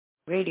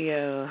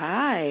Radio.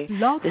 Hi,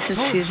 Blog this is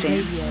Talk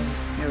Suzanne.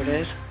 Radio. Here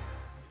it is.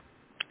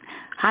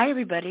 Hi,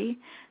 everybody.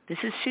 This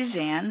is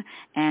Suzanne,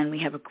 and we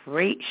have a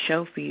great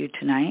show for you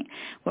tonight.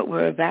 What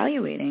we're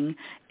evaluating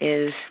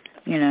is,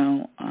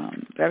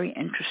 very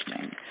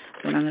interesting.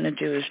 What I'm going to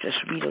do is just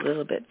read a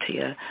little bit to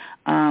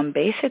you.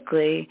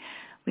 Basically,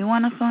 we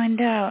want to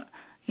find out,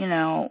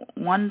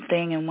 one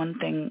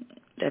thing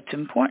that's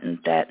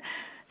important that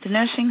the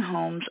nursing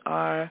homes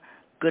are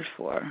good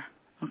for.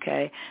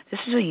 Okay, this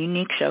is a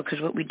unique show because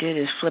what we did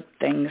is flip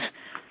things,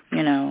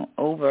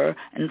 over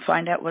and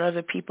find out what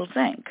other people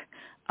think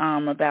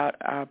about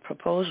our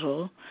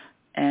proposal,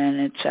 and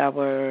it's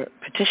our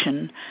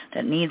petition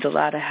that needs a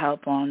lot of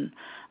help on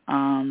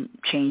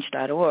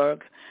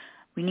change.org.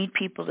 We need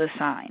people to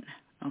sign,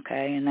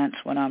 okay, and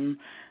that's what I'm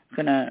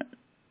going to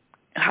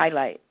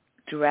highlight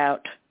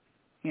throughout,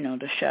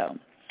 the show.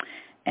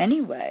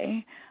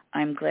 Anyway,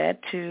 I'm glad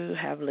to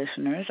have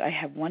listeners. I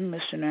have one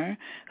listener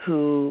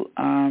who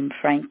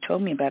Frank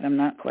told me about. I'm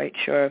not quite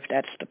sure if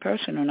that's the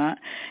person or not.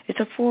 It's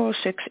a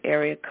 406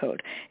 area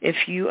code.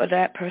 If you are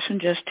that person,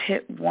 just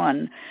hit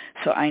 1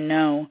 so I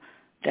know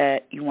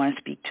that you want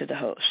to speak to the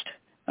host.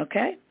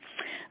 Okay?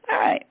 All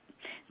right.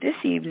 This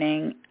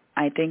evening,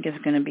 I think is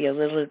going to be a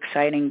little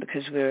exciting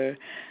because we're,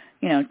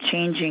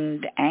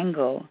 changing the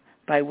angle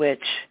by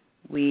which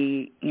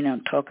we,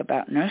 talk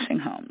about nursing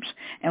homes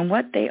and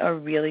what they are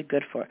really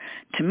good for.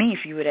 To me,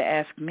 if you were to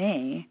ask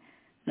me,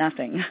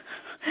 nothing.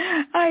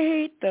 I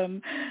hate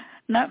them.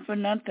 Not for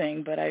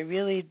nothing, but I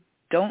really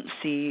don't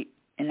see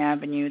an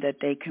avenue that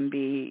they can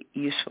be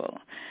useful.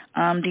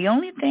 The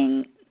only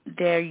thing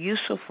they're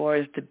useful for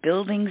is the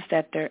buildings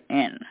that they're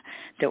in.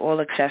 They're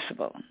all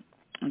accessible.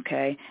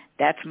 Okay?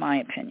 That's my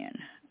opinion.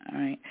 All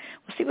right?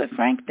 We'll see what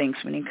Frank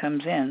thinks when he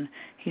comes in.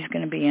 He's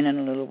going to be in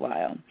a little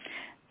while.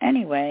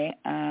 Anyway,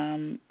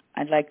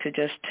 I'd like to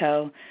just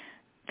tell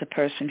the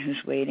person who's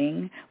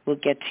waiting, we'll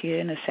get to you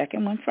in a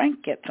second when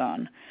Frank gets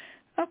on.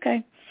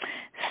 Okay.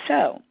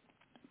 So,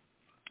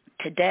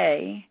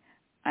 today,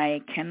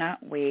 I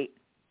cannot wait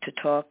to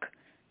talk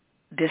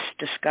this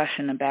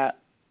discussion about,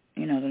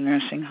 the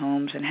nursing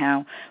homes and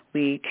how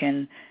we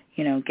can,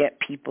 get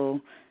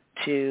people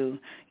to,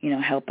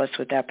 help us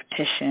with our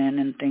petition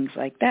and things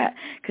like that.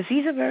 Because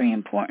these are very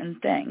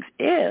important things.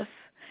 If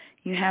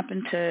you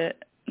happen to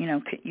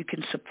you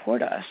can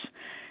support us,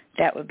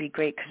 that would be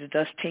great because it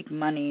does take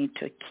money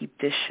to keep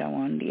this show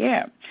on the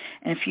air.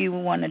 And if you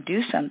want to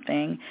do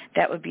something,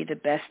 that would be the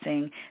best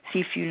thing.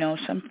 See if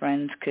some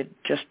friends could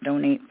just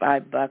donate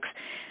 $5.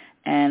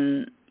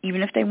 And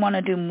even if they want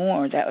to do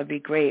more, that would be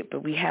great.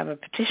 But we have a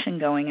petition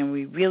going, and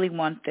we really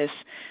want this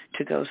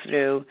to go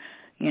through,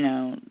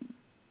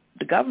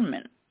 the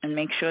government and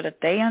make sure that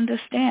they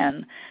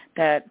understand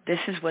that this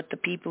is what the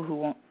people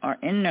who are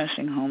in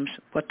nursing homes,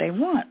 what they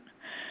want.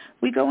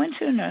 We go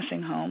into a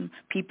nursing home,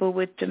 people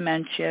with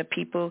dementia,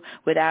 people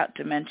without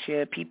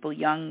dementia, people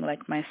young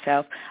like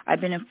myself. I've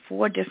been in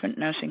 4 different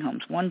nursing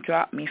homes. One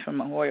dropped me from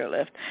a Hoyer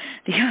lift.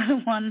 The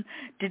other one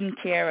didn't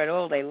care at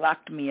all. They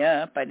locked me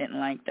up. I didn't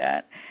like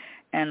that.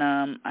 And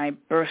I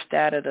burst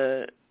out of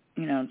the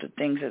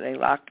things that they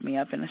locked me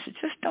up. And I said,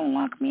 just don't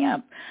lock me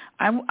up.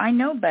 I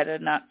know better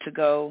not to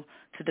go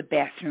to the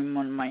bathroom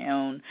on my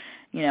own.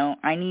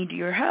 I need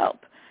your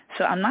help.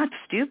 So I'm not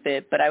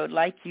stupid, but I would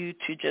like you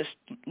to just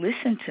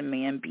listen to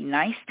me and be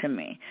nice to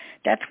me.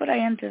 That's what I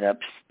ended up,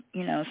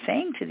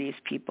 saying to these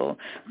people.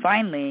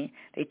 Finally,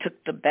 they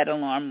took the bed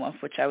alarm off,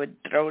 which I would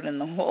throw it in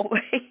the hallway.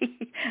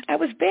 I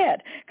was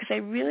bad because I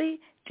really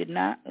did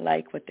not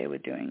like what they were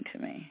doing to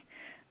me.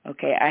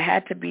 Okay, I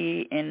had to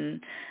be in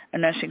a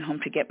nursing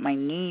home to get my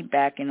knee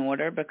back in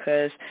order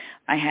because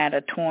I had a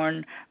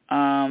torn,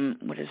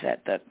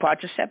 the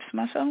quadriceps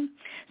muscle.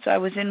 So I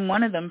was in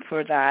one of them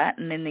for that,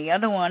 and then the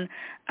other one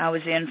I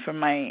was in for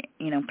my,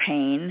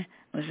 pain.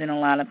 I was in a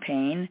lot of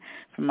pain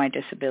from my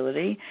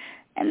disability.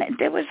 And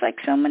there was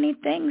so many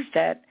things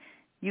that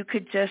you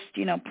could just,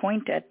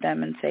 point at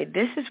them and say,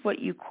 this is what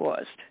you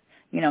caused.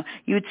 You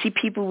would see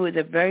people with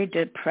a very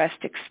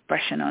depressed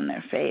expression on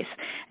their face,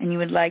 and you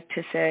would like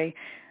to say,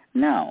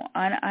 no,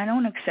 I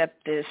don't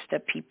accept this,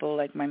 that people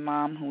like my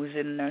mom, who was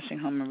in a nursing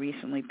home and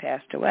recently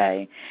passed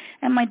away,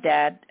 and my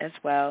dad as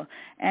well,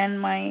 and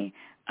my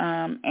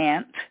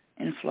aunt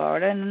in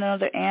Florida, and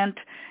another aunt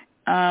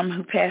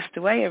who passed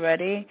away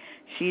already.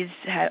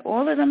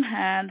 All of them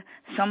had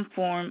some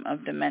form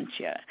of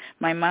dementia.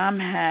 My mom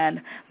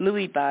had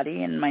Lewy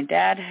body, and my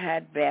dad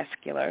had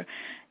vascular.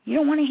 You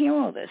don't want to hear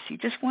all this. You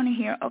just want to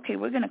hear, okay,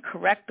 we're going to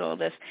correct all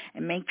this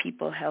and make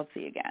people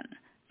healthy again.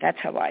 That's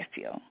how I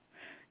feel.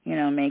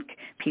 Make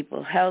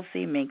people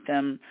healthy, make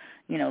them,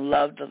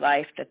 love the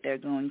life that they're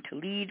going to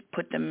lead,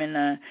 put them in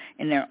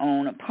their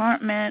own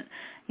apartment,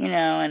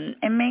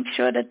 and make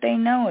sure that they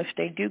know if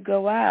they do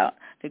go out,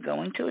 they're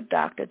going to a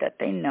doctor that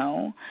they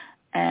know.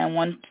 And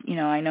once,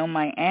 I know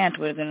my aunt,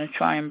 we're going to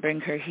try and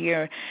bring her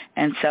here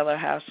and sell her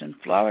house in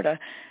Florida.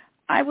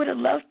 I would have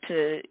loved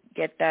to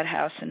get that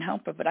house and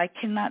help her, but I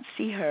cannot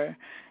see her,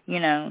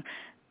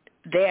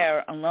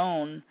 there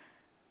alone,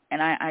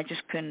 and I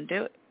just couldn't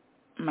do it.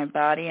 My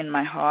body and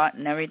my heart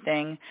and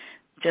everything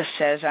just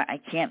says, I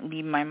can't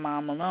leave my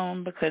mom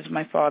alone because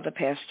my father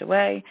passed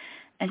away.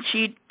 And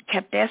she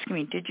kept asking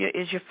me,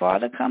 is your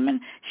father coming?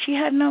 She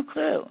had no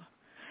clue.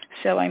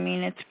 So, I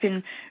mean, it's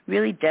been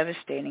really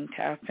devastating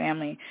to our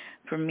family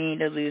for me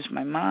to lose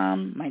my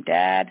mom, my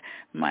dad,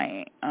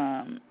 my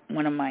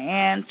one of my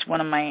aunts,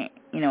 one of my,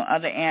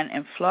 other aunt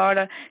in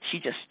Florida. She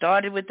just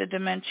started with the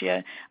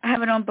dementia. I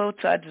have it on both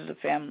sides of the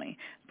family.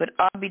 But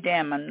I'll be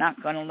damned, I'm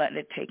not going to let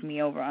it take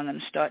me over. I'm going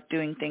to start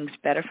doing things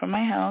better for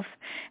my health,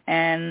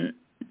 and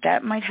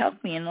that might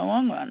help me in the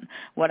long run.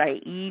 What I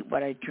eat,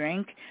 what I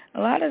drink,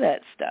 a lot of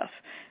that stuff.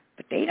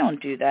 But they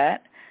don't do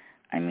that.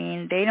 I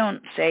mean, they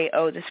don't say,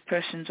 oh, this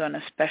person's on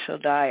a special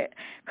diet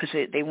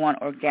because they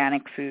want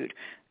organic food.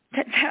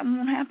 That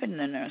won't happen in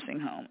a nursing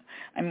home.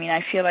 I mean,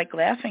 I feel like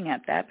laughing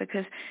at that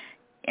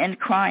and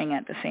crying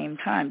at the same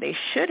time. They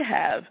should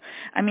have.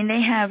 I mean,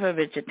 they have a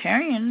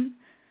vegetarian,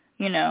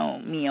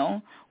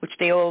 meal, which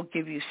they all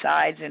give you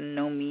sides and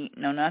no meat,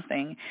 no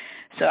nothing.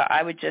 So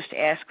I would just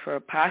ask for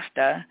a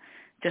pasta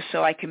just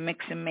so I can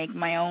mix and make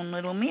my own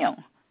little meal.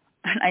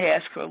 And I'd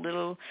ask for a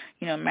little,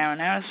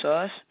 marinara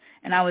sauce,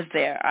 and I was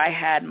there. I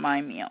had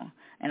my meal,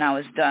 and I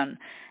was done.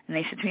 And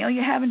they said to me, oh,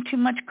 you're having too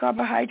much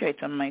carbohydrates.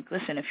 I'm like,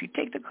 listen, if you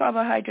take the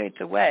carbohydrates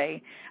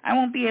away, I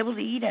won't be able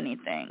to eat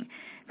anything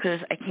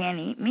because I can't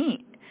eat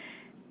meat.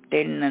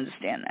 They didn't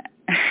understand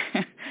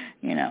that.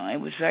 It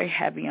was very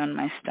heavy on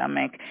my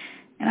stomach,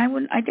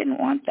 and I didn't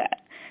want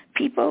that.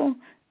 People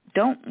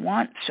don't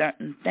want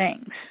certain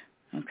things,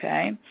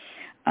 okay?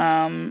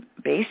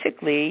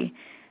 Basically,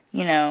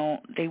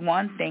 they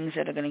want things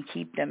that are going to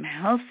keep them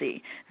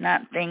healthy,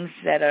 not things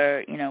that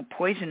are,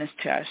 poisonous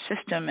to our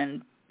system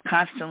and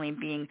constantly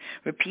being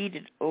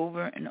repeated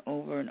over and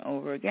over and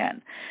over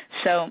again.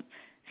 So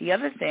the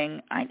other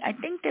thing, I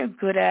think they're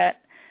good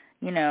at,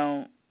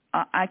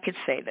 I could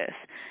say this,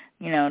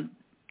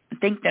 I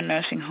think the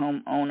nursing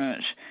home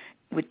owners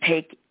would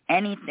take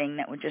anything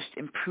that would just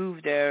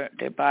improve their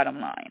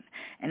bottom line,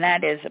 and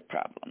that is a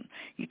problem.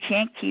 You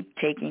can't keep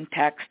taking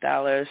tax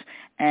dollars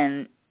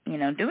and,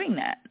 doing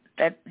that.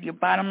 That your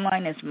bottom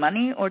line is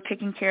money or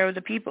taking care of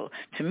the people.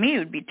 To me, it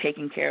would be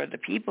taking care of the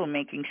people,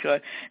 making sure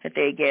that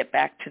they get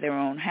back to their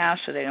own house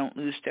so they don't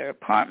lose their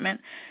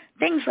apartment,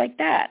 things like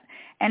that,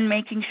 and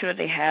making sure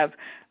they have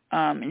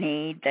an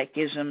aide that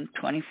gives them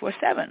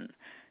 24/7.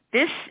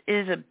 This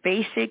is a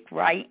basic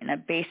right and a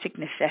basic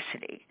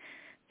necessity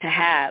to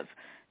have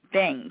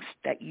things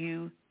that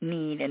you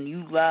need and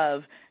you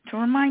love to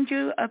remind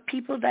you of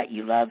people that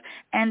you love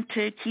and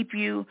to keep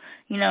you,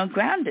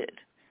 grounded.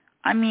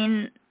 I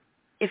mean,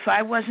 if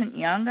I wasn't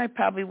young, I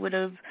probably would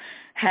have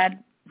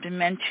had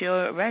dementia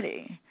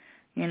already.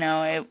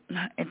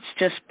 It's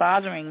just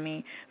bothering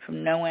me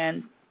from no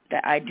end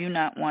that I do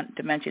not want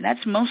dementia.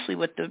 That's mostly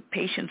what the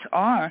patients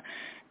are.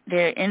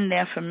 They're in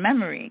there for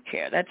memory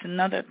care. That's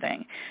another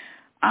thing.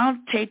 I'll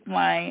take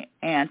my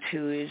aunt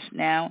who is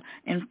now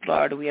in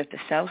Florida. We have to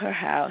sell her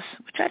house,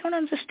 which I don't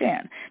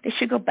understand. They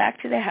should go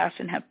back to their house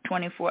and have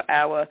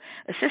 24-hour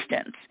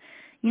assistance.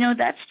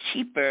 That's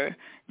cheaper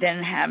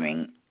than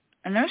having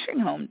a nursing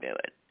home do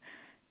it.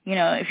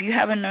 If you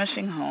have a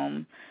nursing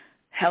home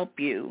help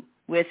you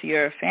with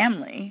your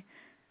family,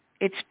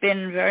 it's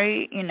been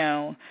very,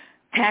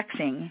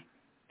 taxing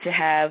to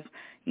have,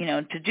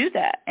 to do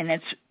that. And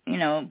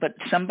it's, but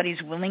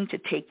somebody's willing to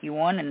take you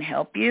on and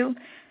help you,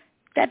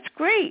 that's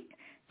great.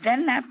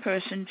 Then that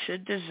person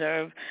should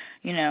deserve,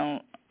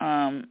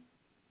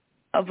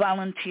 a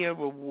volunteer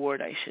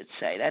reward, I should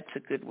say. That's a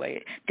good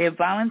way. They're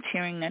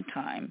volunteering their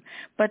time,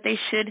 but they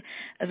should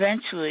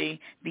eventually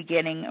be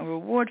getting a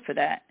reward for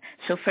that.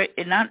 So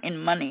not in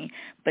money,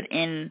 but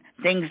in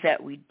things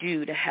that we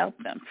do to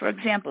help them. For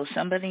example,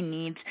 somebody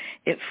needs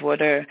it for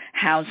their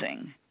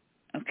housing.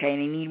 Okay,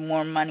 they need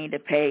more money to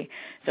pay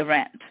the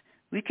rent.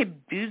 We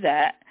could do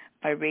that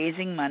by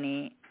raising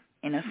money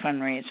in a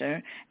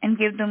fundraiser and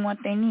give them what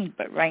they need.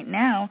 But right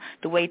now,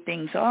 the way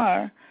things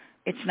are,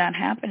 it's not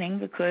happening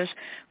because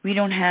we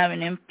don't have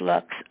an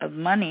influx of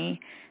money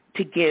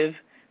to give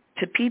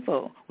to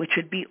people, which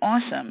would be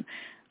awesome.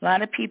 A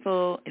lot of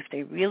people, if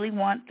they really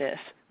want this,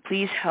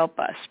 please help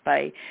us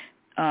by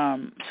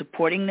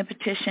supporting the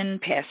petition,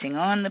 passing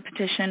on the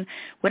petition,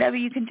 whatever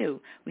you can do.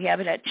 We have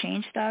it at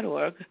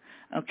change.org,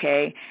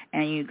 okay,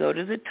 and you go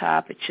to the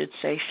top. It should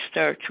say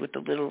search with the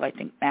little, I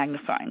think,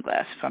 magnifying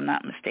glass, if I'm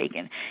not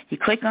mistaken. You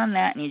click on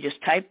that, and you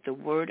just type the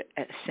word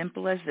as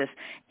simple as this,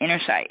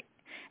 Innersight.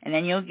 And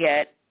then you'll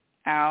get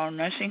our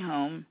nursing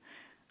home,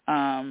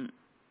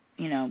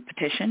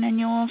 petition, and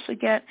you'll also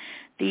get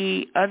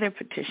the other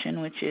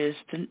petition, which is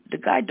the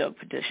guide dog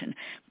petition.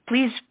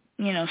 Please,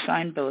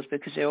 sign both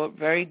because they're a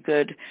very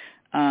good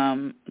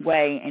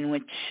way in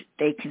which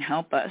they can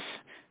help us,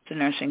 the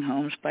nursing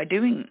homes, by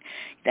doing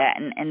that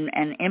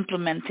and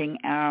implementing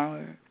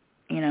our,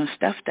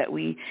 stuff that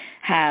we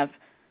have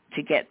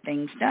to get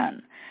things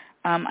done.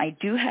 I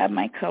do have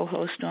my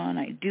co-host on.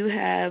 I do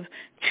have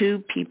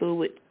two people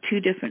with two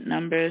different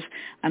numbers.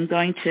 I'm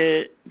going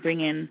to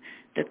bring in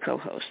the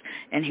co-host,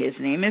 and his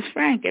name is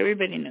Frank.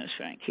 Everybody knows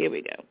Frank. Here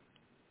we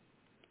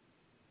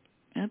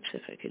go. Oops,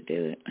 if I could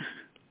do it.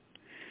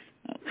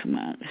 Oh, come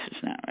on, this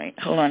is not right.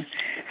 Hold on.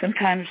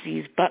 Sometimes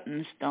these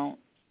buttons don't,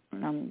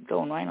 and I'm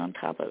going right on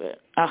top of it.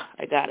 Ah,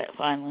 I got it,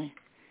 finally.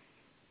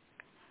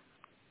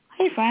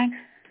 Hey, Frank.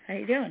 How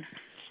you doing?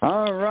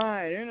 All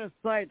right.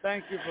 Innersight,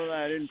 thank you for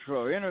that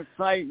intro.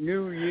 Innersight,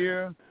 new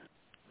year,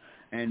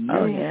 and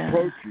new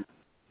approaches.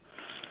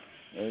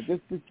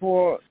 Just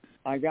before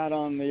I got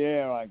on the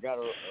air, I got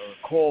a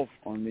call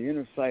on the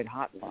Innersight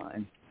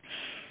hotline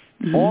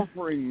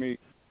offering me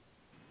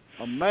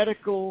a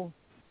medical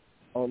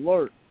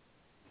alert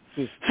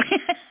system.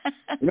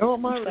 You know what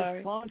my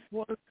response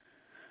was?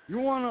 You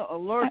want to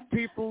alert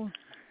people?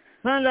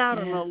 Send out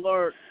an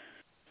alert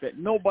that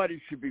nobody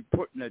should be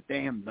put in a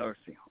damn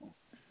nursing home.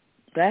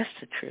 That's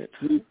the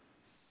truth.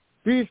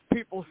 These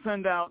people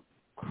send out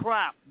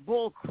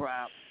bull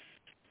crap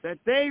that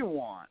they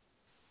want,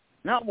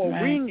 not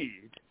what we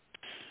need.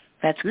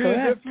 That's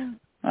correct.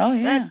 Oh,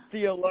 yeah. That's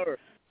the alert.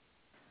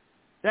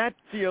 That's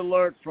the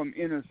alert from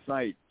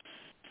Innersight.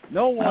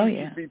 No one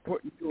should be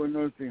put into a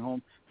nursing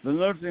home. The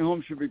nursing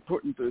home should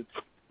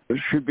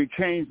be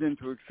changed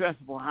into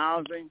accessible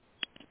housing,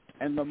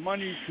 and the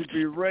money should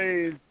be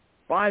raised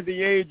by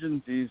the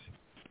agencies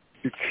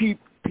to keep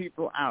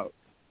people out.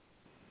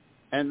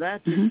 And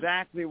that's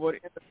exactly what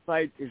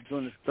Innersight is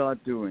going to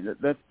start doing.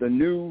 That's the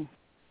new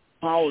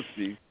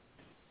policy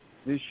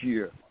this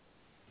year.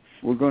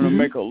 We're going to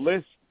make a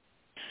list.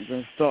 We're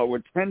going to start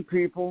with 10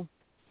 people,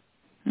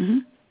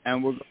 and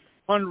we're going to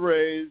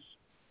fundraise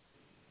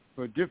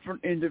for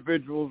different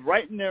individuals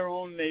right in their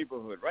own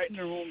neighborhood, right in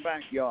their own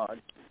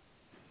backyard,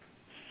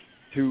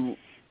 to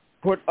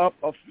put up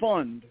a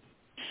fund.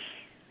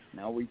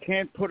 Now, we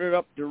can't put it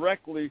up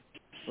directly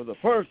for the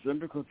person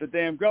because the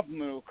damn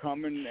government will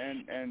come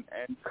and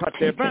cut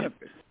their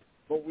benefits.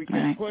 But we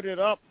can put it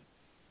up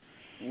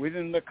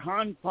within the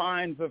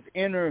confines of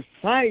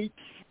Innersight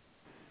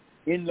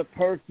in the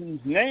person's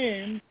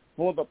name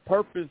for the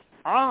purpose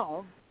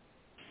of,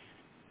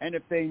 and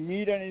if they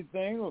need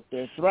anything, or if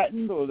they're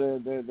threatened, or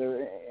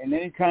they're in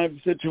any kind of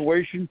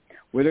situation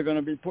where they're going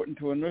to be put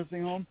into a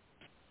nursing home,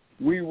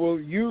 we will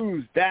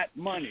use that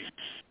money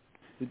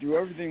to do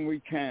everything we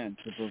can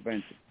to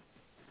prevent it.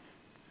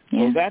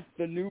 Yeah. So that's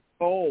the new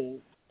goal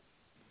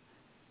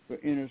for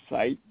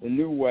Innersight, the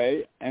new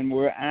way, and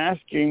we're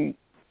asking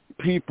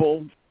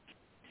people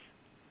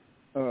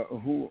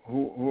who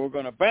are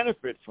going to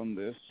benefit from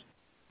this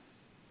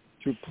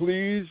to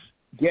please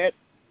get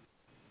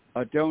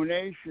a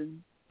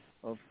donation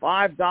of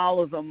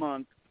 $5 a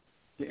month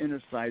to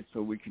Innersight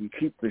so we can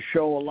keep the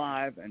show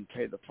alive and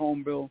pay the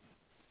phone bill.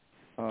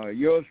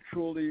 Yours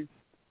truly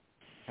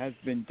has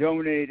been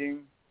donating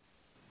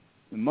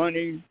the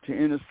money to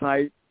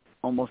Innersight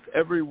almost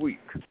every week.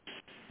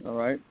 All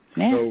right?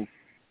 Yeah. So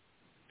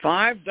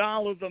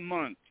 $5 a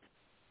month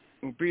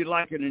will be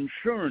like an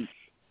insurance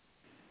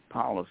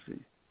policy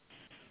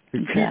to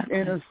keep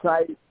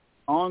Innersight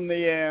on the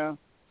air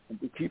and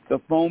to keep the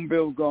phone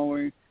bill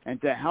going and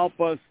to help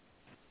us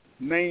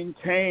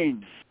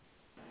maintain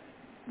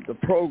the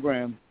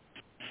program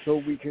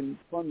so we can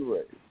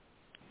fundraise.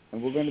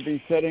 And we're going to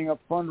be setting up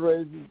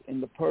fundraisers in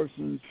the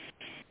person's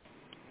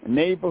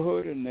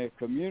neighborhood, in their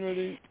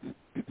community.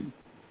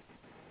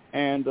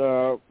 And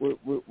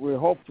we're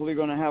hopefully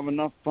going to have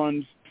enough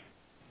funds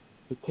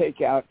to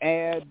take out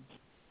ads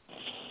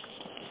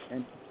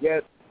and to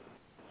get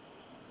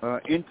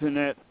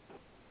internet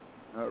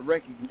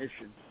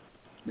recognition.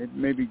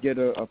 Maybe get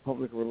a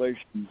public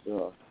relations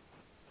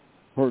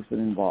person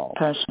involved.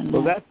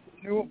 So that's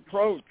the new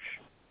approach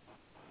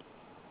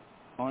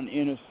on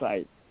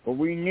Innersight. But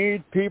we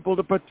need people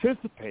to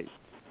participate.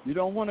 You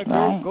don't want to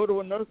go to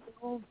a nursing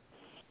home?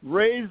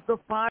 Raise the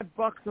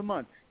 $5 a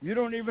month. You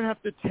don't even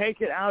have to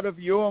take it out of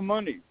your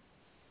money.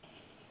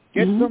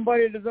 Get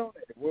somebody to donate.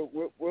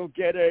 We'll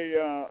get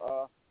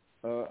a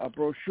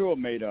brochure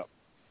made up.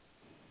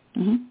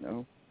 You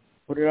know,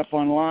 put it up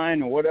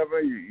online or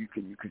whatever. You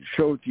can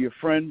show it to your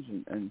friends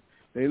and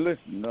say,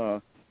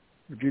 listen,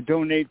 if you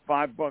donate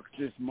 $5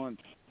 this month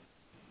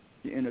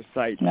to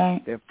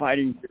Innersight, they're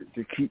fighting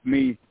to keep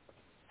me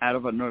out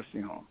of a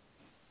nursing home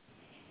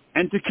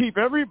and to keep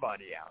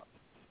everybody out.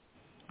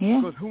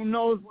 Yeah. Because who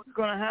knows what's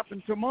going to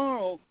happen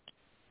tomorrow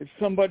if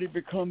somebody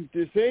becomes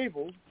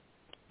disabled.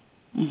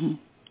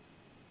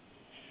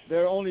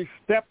 They're only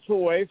steps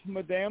away from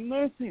a damn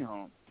nursing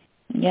home.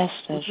 Yes,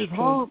 that's true. Which is true.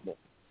 horrible.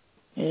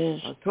 It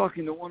is. I was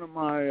talking to one of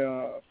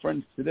my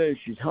friends today.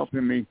 She's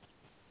helping me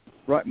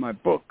write my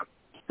book.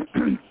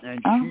 And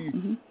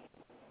she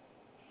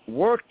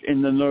worked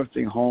in the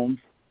nursing homes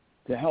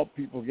to help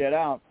people get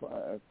out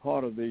as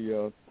part of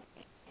the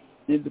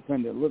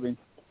independent living.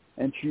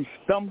 And she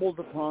stumbled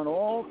upon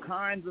all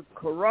kinds of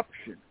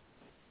corruption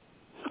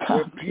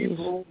where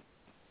people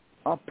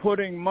are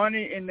putting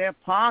money in their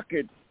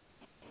pockets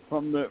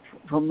from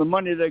the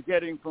money they're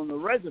getting from the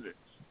residents.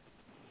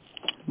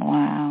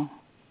 Wow.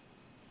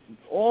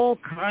 All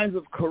kinds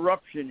of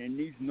corruption in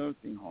these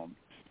nursing homes.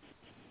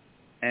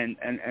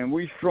 And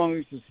we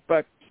strongly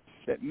suspect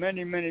that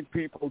many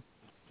people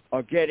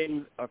are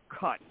getting a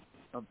cut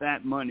of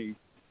that money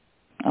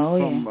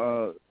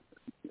from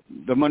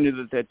the money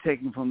that they're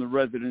taking from the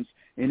residents,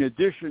 in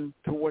addition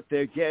to what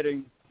they're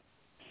getting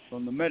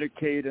from the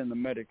Medicaid and the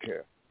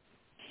Medicare.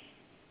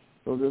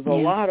 So there's a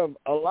lot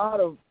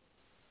of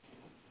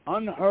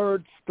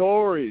unheard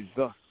stories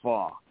thus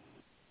far.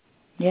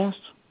 Yes.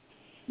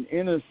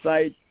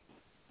 Innersight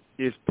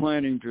is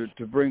planning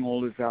to bring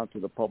all this out to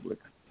the public.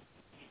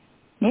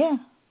 Yeah.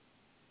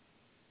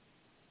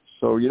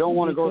 So you don't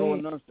want to go to a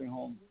nursing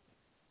home.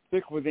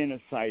 Stick with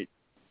Innersight,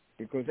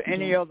 because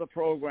any other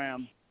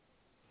program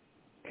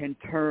can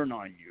turn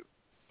on you.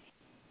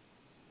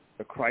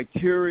 The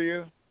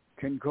criteria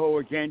can go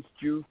against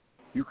you.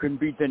 You can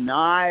be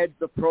denied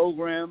the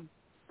program.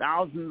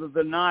 Thousands are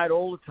denied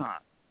all the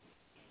time.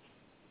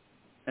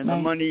 And the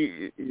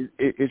money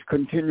is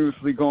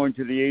continuously going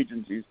to the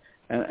agencies,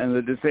 and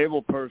the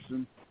disabled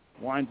person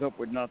winds up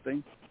with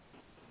nothing.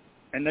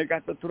 And they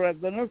got the threat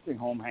of the nursing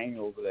home hanging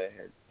over their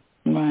head.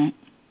 Right.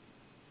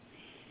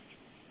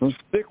 So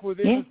stick with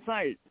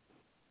Innersight.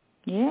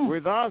 Yeah.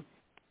 With us,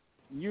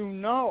 you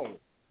know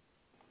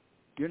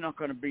you're not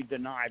going to be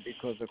denied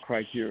because of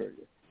criteria.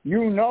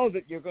 You know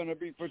that you're going to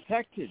be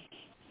protected.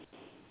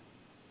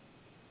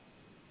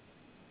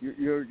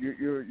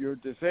 You're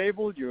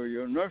disabled.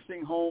 You're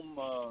nursing home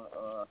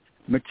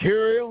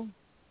material.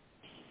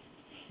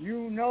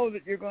 You know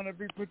that you're going to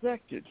be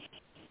protected.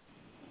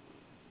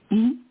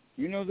 Mm-hmm.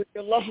 You know that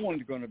your loved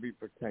one's going to be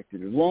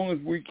protected as long as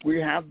we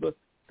have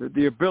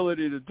the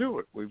ability to do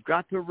it. We've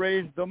got to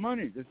raise the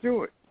money to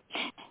do it.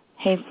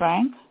 Hey,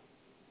 Frank,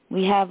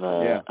 we have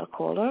a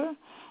caller,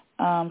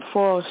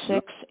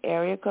 406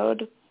 area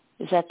code.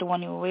 Is that the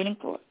one you were waiting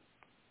for?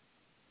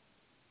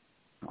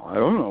 I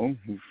don't know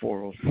who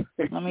 406.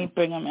 Let me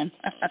bring him in.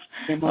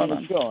 I'm on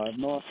the show. I have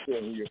no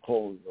idea who your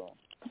call is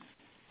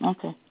on.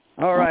 Okay.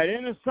 All right,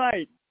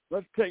 Innersight.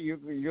 Let's take you.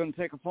 You're going to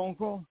take a phone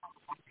call?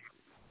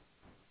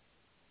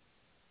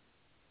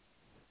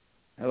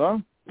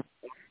 Hello?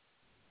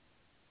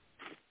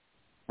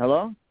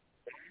 Hello?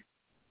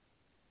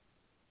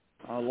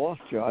 I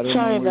lost you. I didn't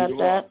Sorry know where about you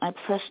that. were. I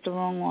pressed the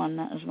wrong one.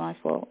 That was my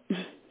fault.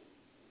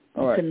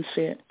 All I right. couldn't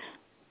see it.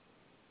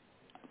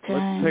 Okay.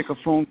 Let's take a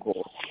phone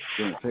call.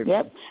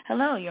 Yep.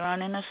 Hello, you're on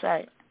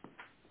Innersight.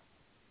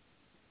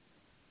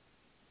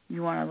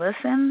 You want to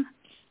listen?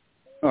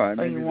 All right.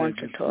 Or you want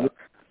to talk?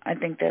 I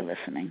think they're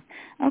listening.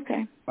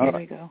 Okay. Here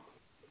we go.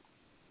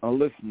 A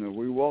listener.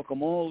 We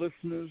welcome all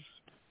listeners.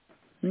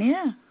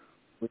 Yeah.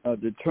 We are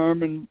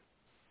determined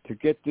to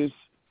get this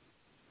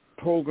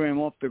program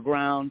off the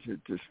ground,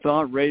 to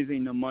start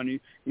raising the money,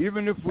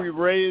 even if we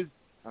raise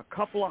a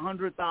couple of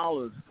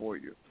 $100 for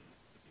you.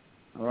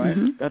 All right?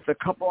 Mm-hmm. That's a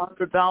couple of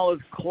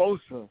 $100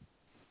 closer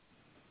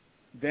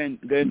than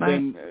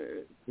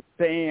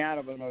staying out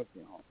of a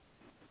nursing home.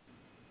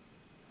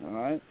 All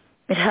right?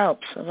 It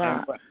helps a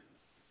lot.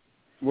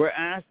 We're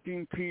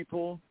asking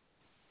people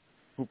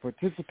who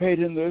participate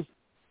in this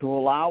to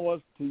allow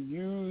us to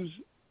use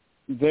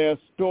their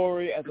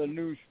story as a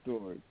news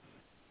story.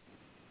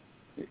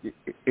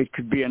 It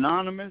could be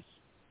anonymous,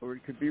 or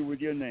it could be with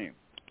your name.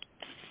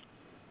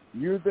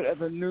 Use it as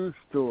a news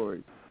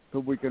story so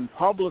we can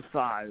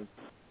publicize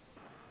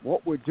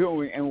what we're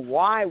doing and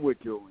why we're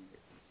doing it.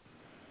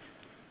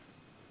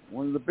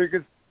 One of the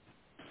biggest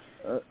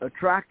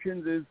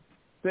attractions is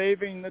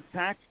saving the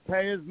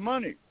taxpayers'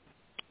 money.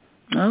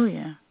 Oh,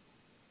 yeah.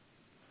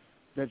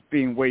 That's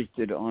being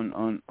wasted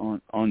on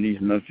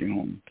these nursing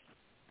homes.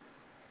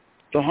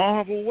 It's a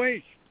horrible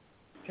waste.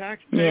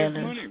 Taxpayers'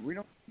 money. We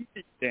don't need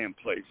these damn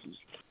places.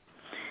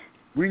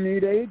 We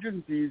need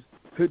agencies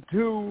to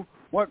do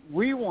what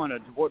we want to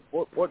do,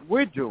 what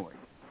we're doing.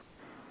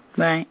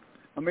 Right.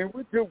 I mean,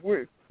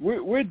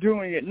 we're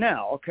doing it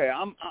now. Okay,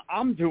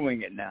 I'm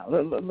doing it now.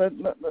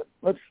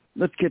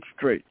 Let's get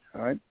straight.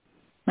 All right.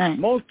 Right.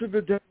 Most of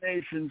the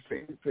donations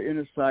for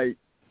Innersight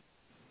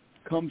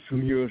comes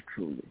from yours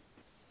truly.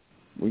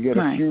 We get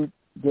a few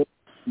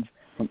donations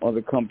from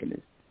other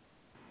companies.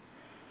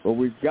 But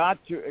we've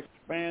got to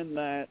expand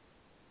that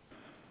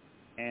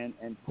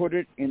and put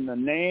it in the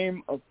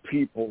name of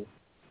people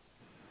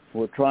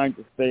who are trying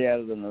to stay out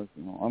of the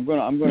nursing home.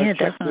 I'm gonna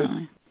check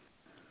definitely. this.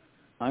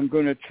 I'm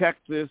going to check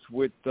this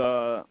with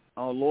our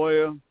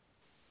lawyer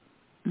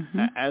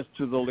as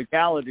to the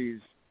legalities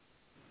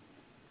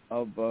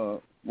of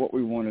what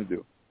we want to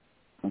do.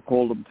 I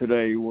called him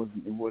today. He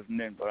wasn't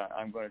in, but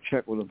I'm going to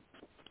check with him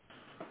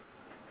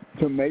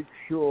to make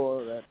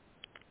sure that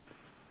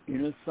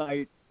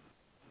Innersight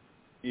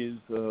is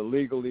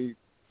legally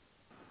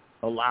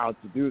allowed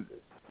to do this.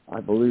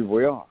 I believe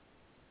we are.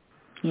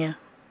 Yeah.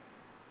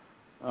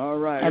 All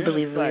right. I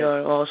believe we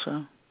are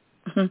also.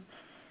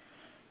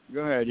 Go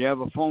ahead. You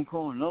have a phone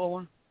call? Another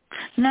one?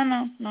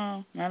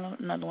 No.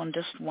 Another one.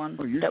 Just one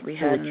that we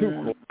had.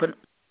 But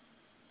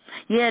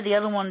yeah, the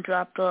other one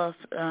dropped off.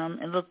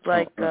 It looked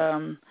like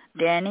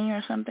Danny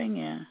or something.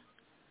 Yeah.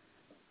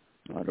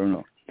 I don't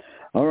know.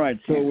 All right.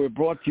 So we're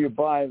brought to you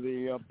by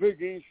the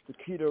Big East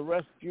Akita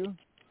Rescue.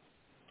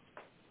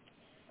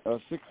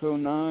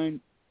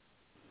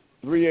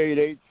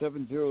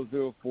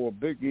 609-388-7004.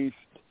 Big East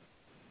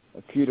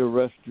Akita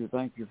Rescue.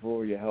 Thank you for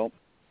all your help.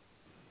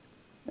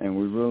 and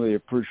we really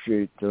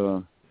appreciate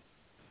the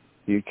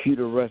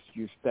Akita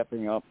Rescue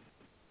stepping up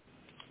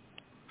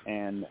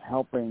and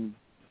helping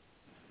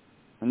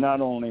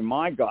not only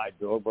my guide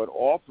dog, but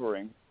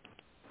offering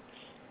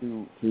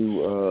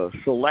to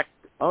select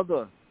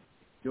other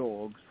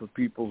dogs for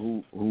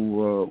people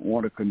who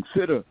want to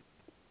consider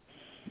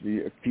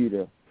the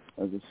Akita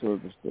as a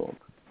service dog.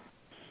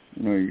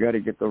 You know, you got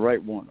to get the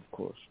right one, of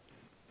course.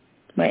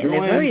 Right, and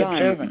they're very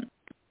observant.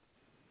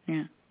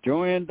 Yeah.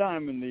 Joanne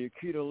Diamond, the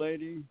Akita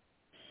lady,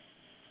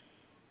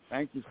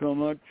 thank you so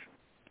much.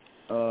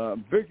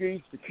 Big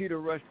East Akita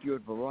Rescue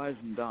at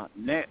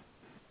Verizon.net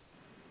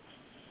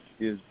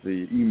is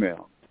the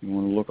email. You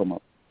want to look them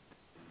up.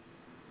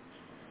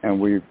 And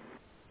we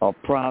are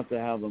proud to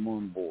have them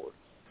on board.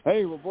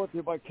 Hey, we're brought to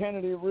you by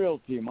Kennedy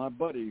Realty, my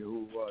buddy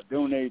who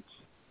donates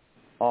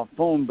our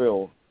phone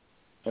bill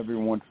every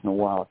once in a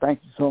while. Thank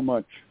you so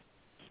much,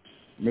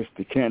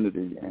 Mr.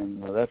 Kennedy.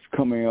 And that's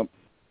coming up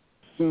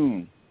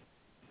soon.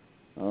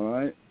 All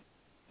right.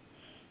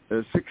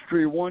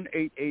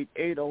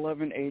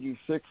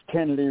 631-888-1186,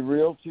 Kennedy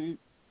Realty.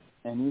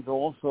 And he's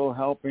also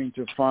helping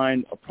to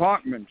find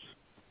apartments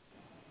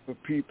for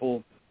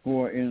people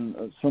who are in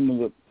some of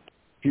the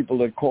people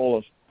that call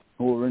us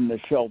who are in the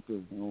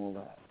shelters and all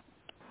that.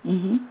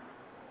 Mm-hmm.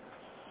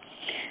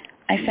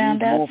 I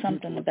found out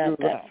something about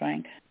that,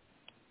 Frank.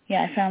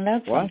 Yeah, I found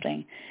out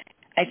something.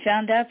 I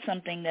found out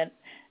something that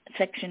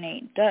Section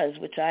 8 does,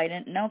 which I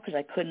didn't know because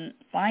I couldn't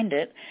find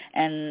it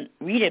and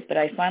read it, but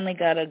I finally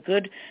got a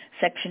good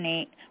Section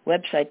 8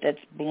 website that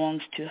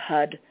belongs to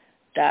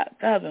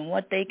HUD.gov, and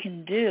what they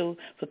can do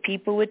for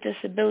people with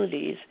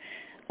disabilities,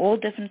 all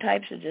different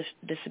types of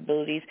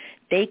disabilities,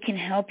 they can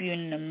help you in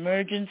an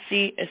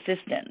emergency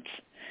assistance.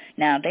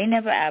 Now, they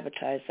never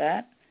advertise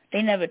that.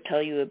 They never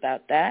tell you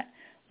about that.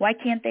 Why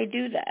can't they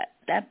do that?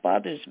 That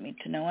bothers me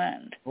to no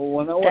end.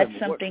 Well, no, that's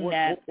something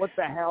what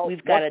the hell,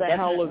 we've got to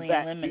definitely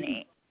eliminate.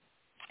 Mean?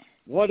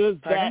 What does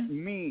Pardon? that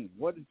mean?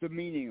 What is the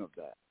meaning of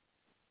that?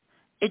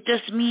 It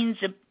just means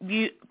that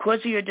because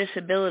of your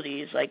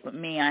disabilities, like with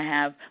me, I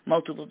have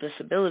multiple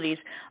disabilities,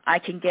 I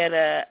can get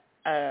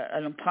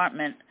an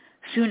apartment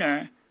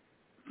sooner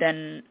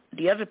than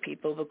the other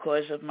people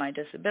because of my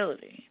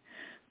disability.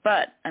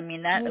 But I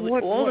mean that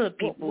all the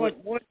people. What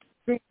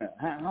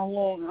how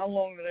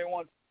long do they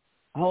want?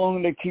 How long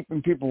are they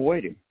keeping people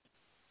waiting?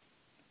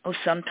 Oh,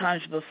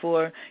 sometimes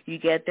before you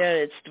get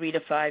there, it's 3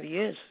 to 5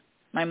 years.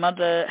 My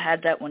mother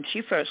had that when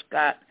she first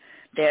got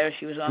there.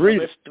 She was on the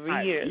list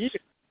 3 years.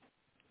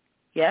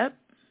 Yep.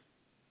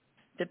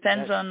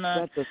 Depends on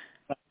the.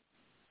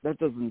 That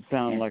doesn't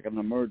sound like an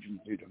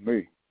emergency to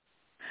me.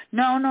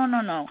 No.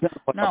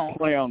 Like a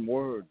play on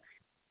words.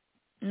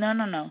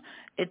 No.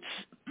 It's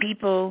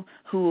people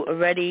who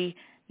already,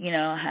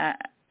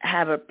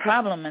 have a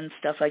problem and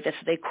stuff like that.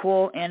 So they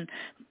call in,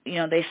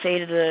 they say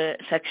to the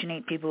Section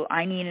 8 people,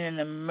 I need an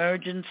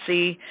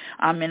emergency.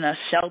 I'm in a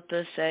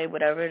shelter, say,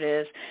 whatever it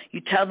is. You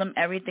tell them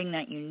everything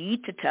that you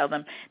need to tell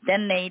them.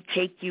 Then they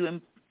take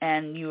you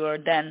and you are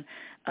then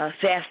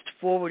fast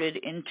forwarded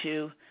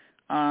into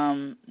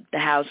the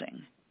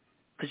housing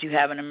because you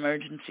have an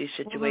emergency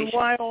situation. Well,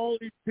 why all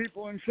these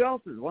people in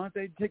shelters? Why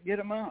don't they get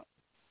them out?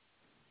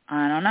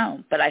 I don't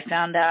know, but I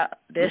found out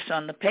this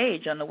on the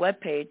page, on the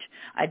web page.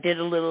 I did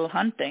a little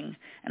hunting,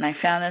 and I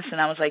found this, and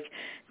I was like,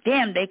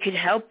 damn, they could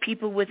help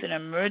people with an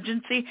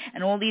emergency,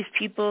 and all these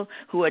people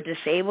who are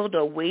disabled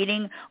are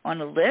waiting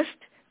on a list?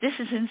 This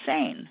is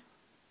insane.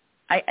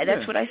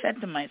 That's what I said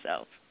to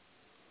myself.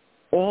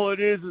 All it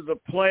is a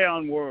play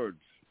on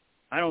words.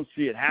 I don't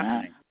see it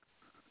happening.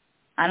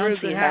 I don't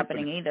see it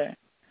happening either.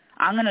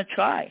 I'm going to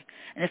try.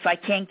 And if I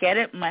can't get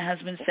it, my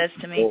husband says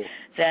to me,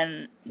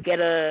 then get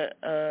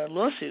a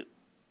lawsuit.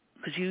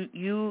 Because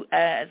you,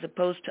 as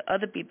opposed to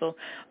other people,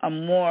 are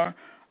more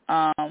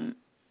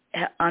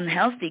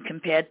unhealthy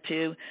compared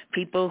to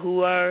people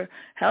who are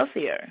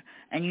healthier.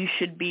 And you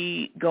should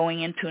be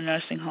going into a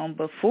nursing home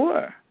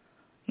before.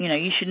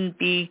 You shouldn't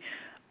be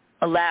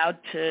allowed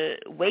to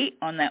wait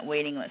on that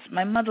waiting list.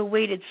 My mother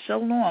waited so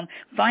long.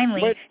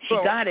 Finally, she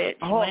got it.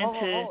 She went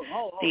into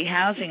the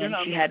housing, and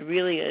she had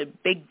really a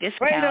big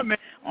discount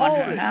on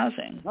her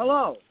housing.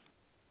 Hello?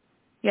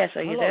 Yes,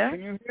 are you there?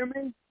 Can you hear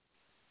me?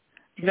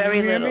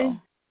 Very little.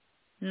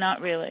 Not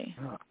really.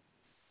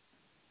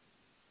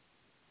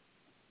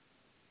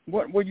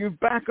 Well, you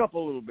back up a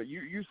little bit.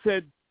 You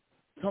said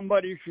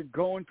somebody should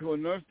go into a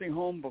nursing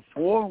home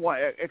before?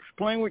 Why?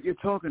 Explain what you're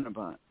talking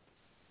about.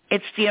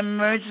 It's the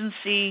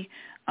emergency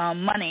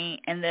money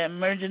and the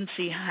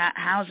emergency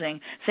housing.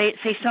 Say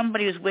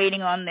somebody was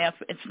waiting on there.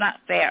 It's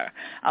not fair.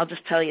 I'll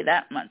just tell you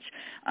that much.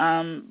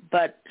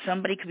 But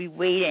somebody could be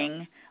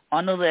waiting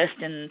on the list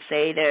and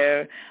say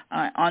they're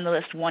on the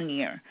list 1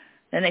 year.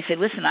 Then they say,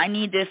 listen, I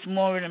need this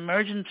more an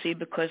emergency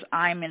because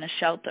I'm in a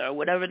shelter or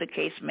whatever the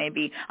case may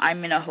be.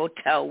 I'm in a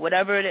hotel,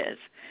 whatever it is.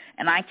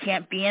 And I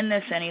can't be in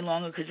this any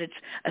longer because it's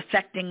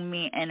affecting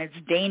me and it's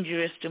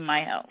dangerous to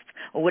my health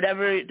or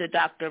whatever the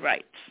doctor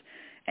writes.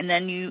 And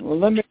then you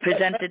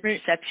present it to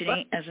Section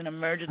 8 as an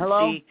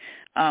emergency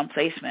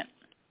placement.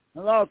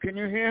 Hello, can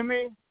you hear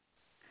me?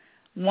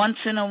 Once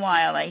in a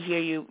while I hear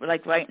you,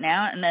 like right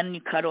now, and then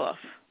you cut off.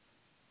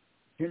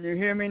 Can you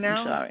hear me now?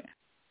 I'm sorry.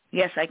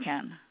 Yes, I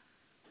can.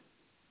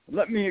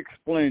 Let me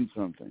explain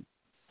something.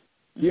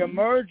 The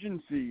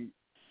emergency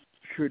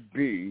should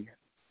be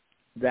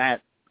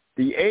that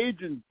the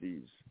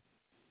agencies,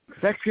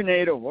 Section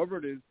 8 or whatever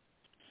it is,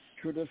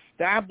 should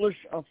establish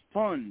a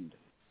fund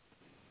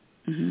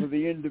for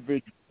the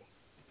individual.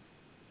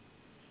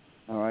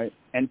 All right?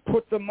 And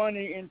put the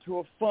money into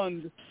a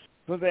fund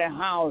for their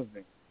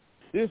housing.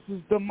 This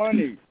is the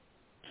money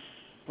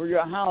for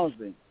your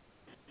housing.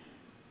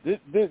 This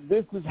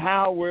is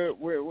how we're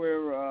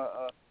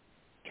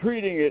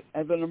treating it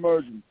as an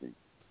emergency.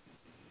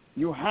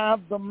 You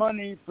have the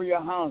money for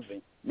your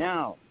housing.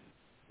 Now,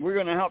 we're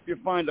going to help you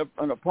find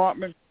an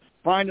apartment.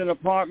 Find an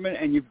apartment,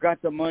 and you've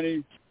got the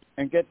money,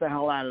 and get the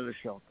hell out of the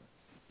shelter.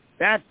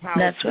 That's how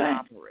it should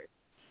operate.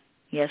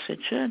 Yes, it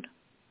should.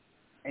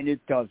 And it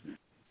doesn't.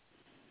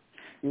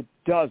 It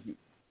doesn't.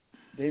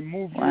 They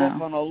move you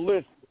up on a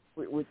list,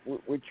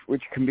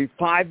 which can be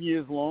 5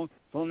 years long,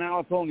 so now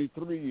it's only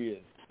 3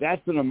 years.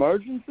 That's an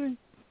emergency?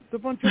 It's a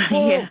bunch of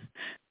bull. Yeah,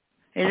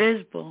 it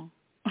is bull.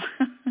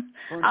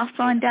 I'll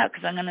find out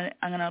because I'm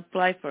gonna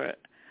apply for it.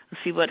 We'll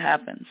see what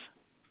happens.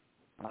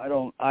 I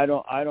don't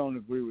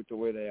agree with the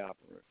way they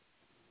operate.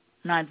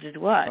 Neither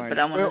do I, but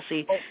I want to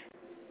see.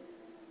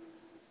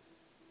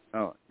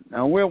 Oh,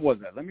 now where was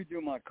that? Let me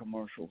do my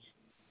commercials.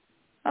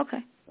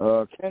 Okay.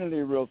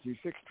 Kennedy Realty,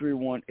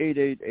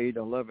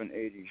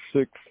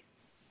 631-888-1186.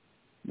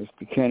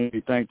 Mr.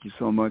 Kennedy, thank you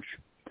so much.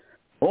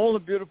 All the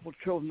beautiful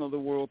children of the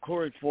world,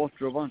 Corey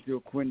Foster, Avanti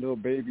Oquindo,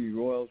 Baby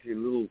Royalty,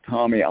 Little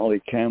Tommy, Ollie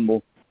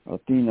Campbell,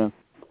 Athena,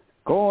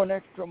 go an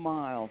extra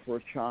mile for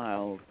a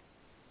child.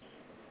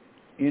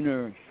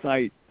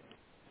 Innersight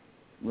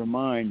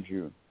reminds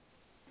you.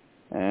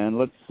 And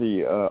let's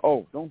see.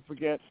 Don't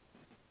forget,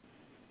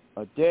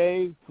 a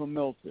day for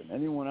Milton.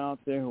 Anyone out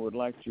there who would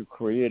like to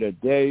create a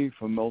day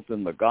for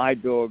Milton, the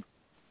guide dog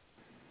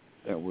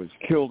that was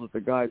killed at the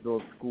guide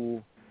dog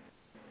school,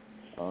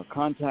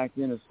 contact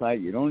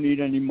Innersight. You don't need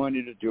any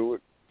money to do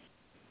it.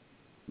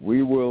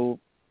 We will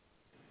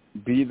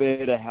be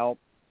there to help.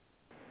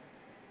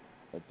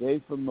 A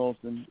day for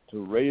Milton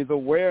to raise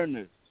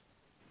awareness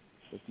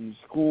that these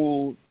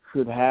schools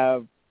should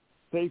have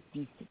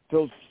safety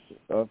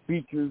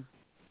features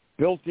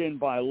built in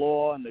by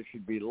law, and they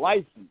should be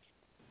licensed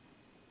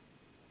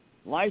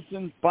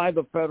by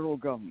the federal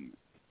government.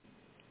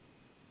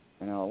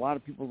 And a lot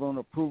of people don't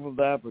approve of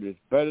that, but it's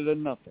better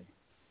than nothing.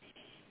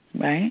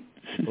 Right.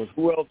 Because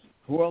who else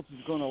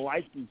is going to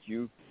license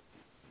you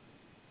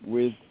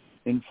with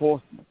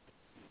enforcement?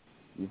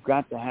 You've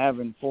got to have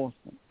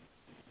enforcement.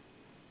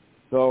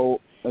 So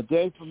a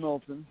day for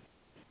Milton.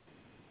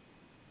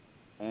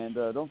 And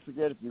don't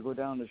forget, if you go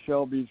down to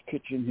Shelby's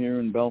Kitchen here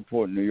in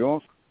Bellport, New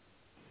York,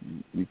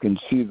 you can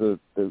see the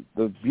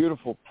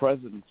beautiful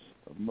presence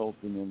of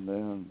Milton in there,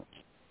 and the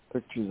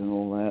pictures and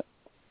all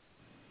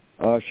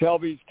that.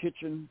 Shelby's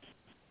Kitchen,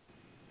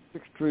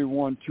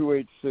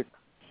 631-286-0444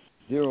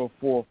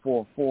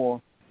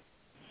 for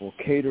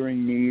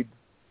catering needs.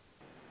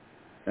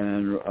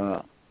 And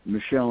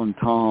Michelle and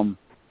Tom,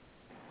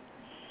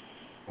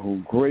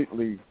 who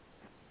greatly,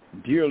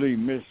 dearly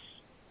miss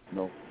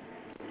Milton.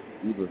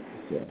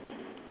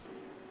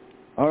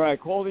 All right,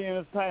 call the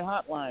Innersight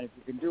hotline if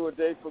you can do a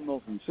day for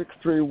Milton,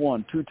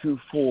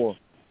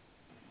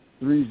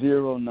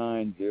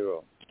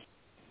 631-224-3090.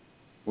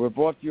 We're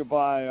brought to you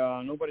by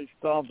Nobody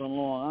Starved on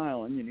Long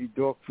Island. You need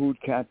dog food,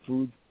 cat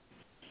food.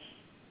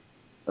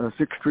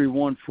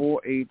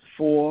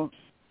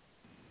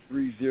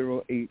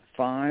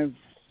 631-484-3085.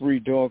 Free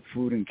dog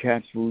food and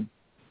cat food.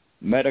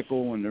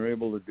 Medical when they're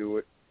able to do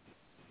it.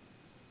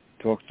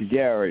 Talk to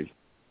Gary.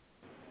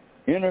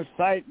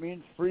 Innersight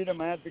means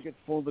Freedom Advocates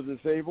for the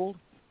Disabled.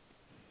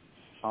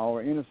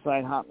 Our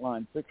Innersight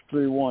hotline,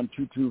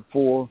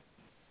 631-224-3090.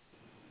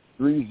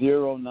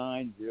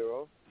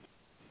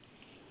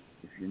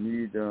 If you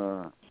need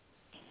to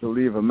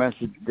leave a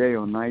message day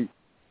or night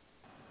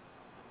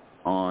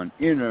on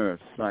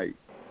Innersight.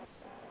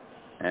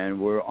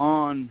 And we're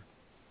on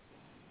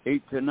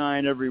 8 to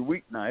 9 every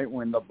weeknight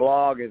when the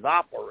blog is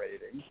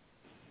operating.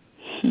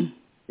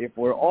 If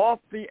we're off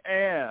the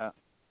air,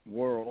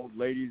 world,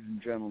 ladies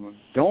and gentlemen,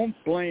 don't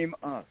blame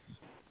us.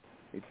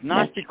 It's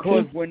not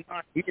because we're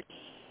not here.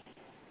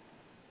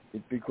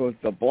 It's because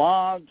the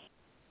blog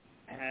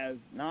has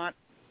not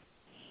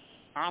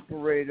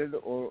operated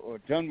or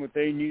done what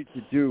they need to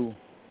do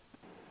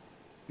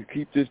to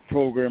keep this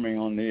programming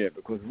on the air,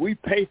 because we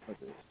pay for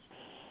this.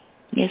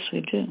 Yes, we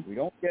do. We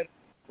don't get it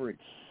free.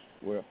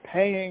 We're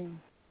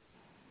paying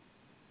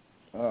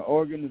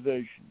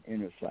organization,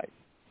 Innersight.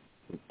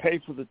 We pay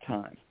for the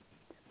time.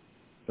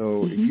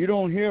 So if you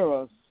don't hear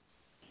us,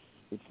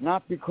 it's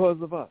not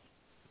because of us.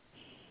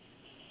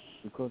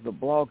 It's because of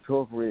Blog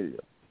Talk Radio.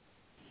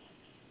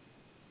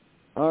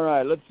 All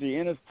right, let's see.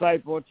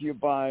 Innersight brought to you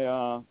by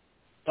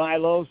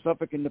Silo,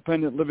 Suffolk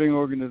Independent Living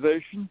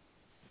Organization.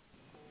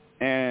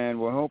 And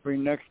we're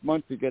hoping next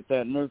month to get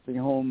that nursing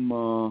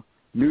home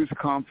news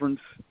conference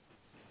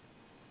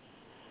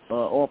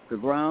off the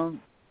ground.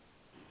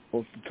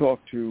 Supposed to talk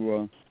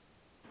to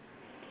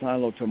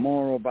Silo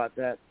tomorrow about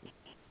that.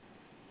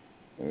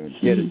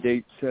 Get a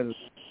date set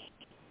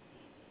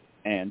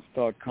and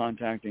start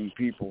contacting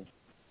people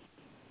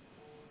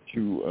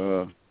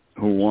to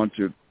who want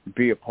to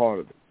be a part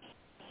of it.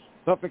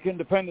 Suffolk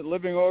Independent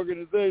Living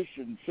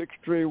Organization,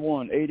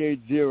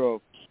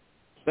 631-880-7929.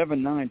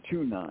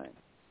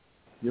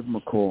 Give them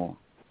a call.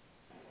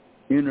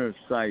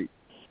 Innersight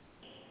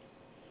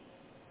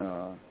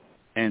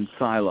and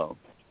Silo.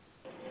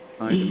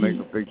 Trying to make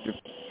a big difference.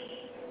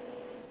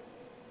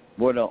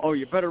 What else? Oh,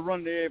 you better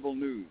run the Able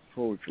News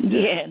before we forget.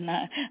 Yeah,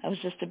 no, I was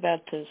just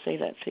about to say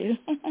that to you.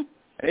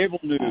 Able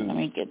News. Let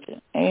me get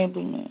to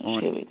Able News.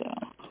 Here we go.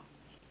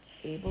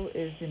 Able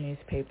is the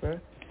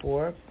newspaper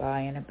for, by,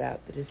 and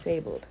about the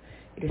disabled.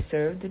 It has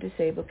served the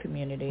disabled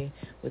community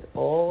with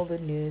all the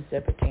news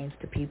that pertains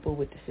to people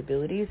with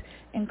disabilities,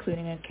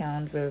 including a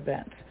calendar of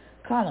events,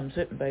 columns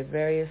written by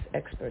various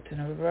experts,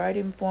 and a variety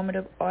of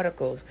informative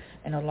articles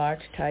in a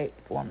large type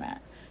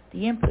format.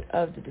 The input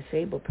of the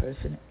disabled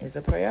person is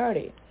a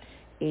priority.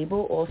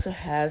 Able also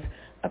has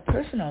a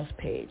personals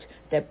page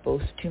that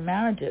boasts 2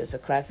 marriages, a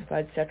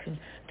classified section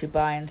to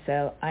buy and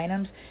sell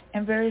items,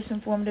 and various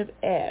informative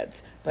ads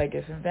by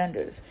different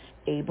vendors.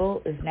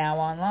 Able is now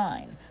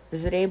online.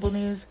 Visit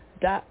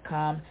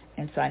ablenews.com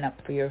and sign up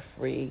for your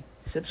free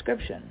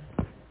subscription.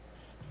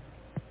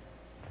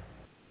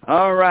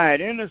 All right,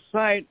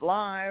 Innersight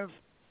live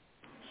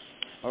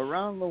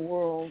around the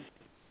world,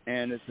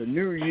 and it's a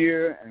new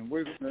year, and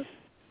we're going to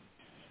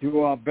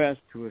do our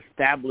best to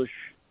establish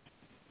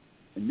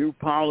new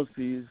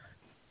policies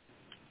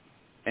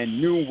and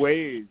new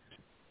ways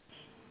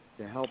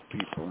to help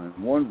people.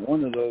 And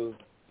one of those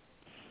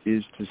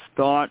is to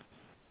start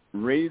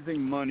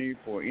raising money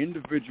for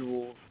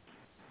individuals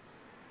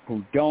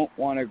who don't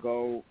want to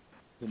go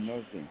to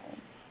nursing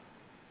homes,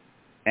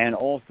 and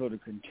also to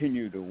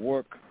continue to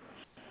work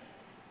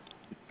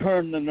to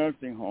turn the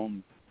nursing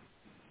homes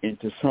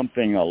into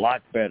something a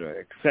lot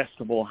better,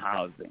 accessible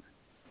housing.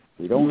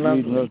 We don't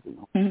need nursing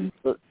homes.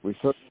 We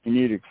certainly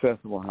need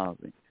accessible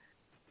housing.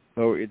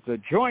 So it's a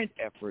joint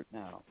effort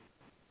now,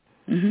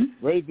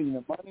 raising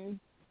the money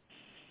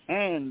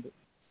and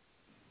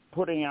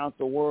putting out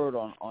the word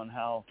on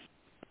how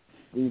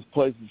these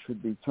places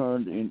should be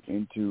turned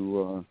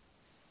into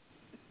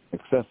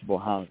accessible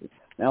housing.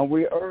 Now,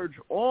 we urge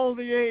all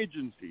the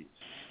agencies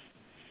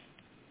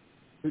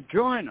to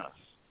join us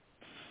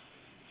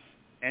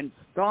and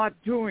start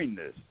doing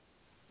this.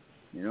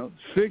 You know,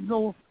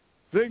 signal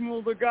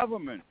the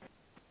government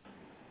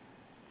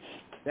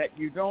that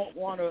you don't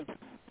want to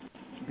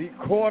be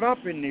caught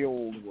up in the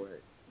old way.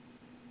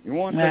 You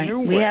want the new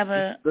way,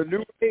 the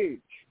new age.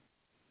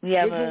 We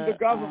have signal the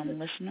government.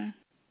 Listener.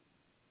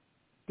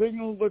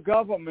 Signal the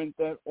government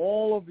that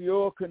all of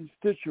your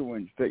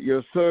constituents that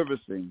you're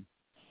servicing,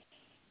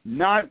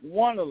 not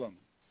one of them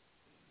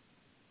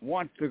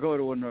wants to go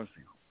to a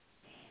nursing home.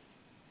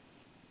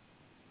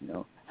 You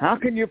know, how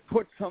can you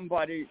put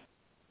somebody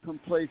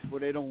someplace where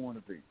they don't want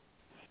to be?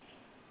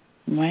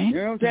 Right. You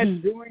know what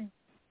that's doing?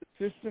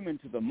 The system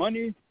into the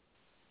money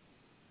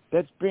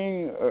that's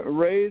being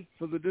raised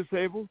for the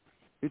disabled.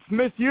 It's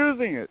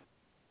misusing it.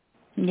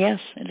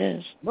 Yes, it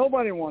is.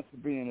 Nobody wants to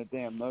be in a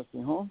damn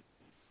nursing home.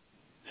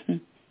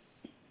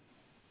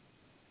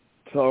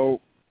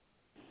 So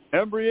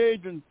every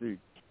agency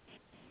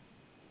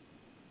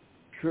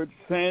should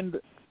send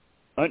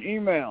an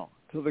email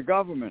to the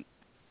government.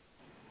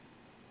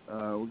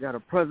 We got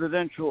a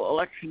presidential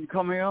election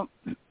coming up.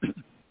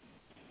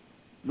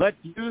 Let's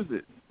use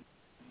it.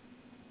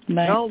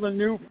 Right. Tell the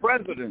new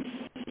president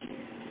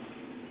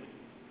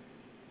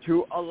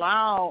to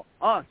allow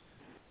us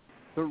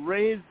to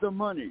raise the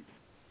money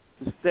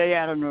to stay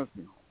at a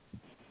nursing home,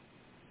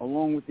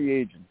 along with the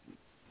agency,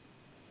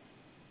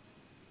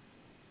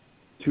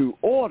 to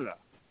order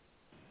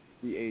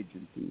the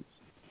agencies,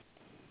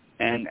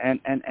 and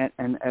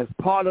as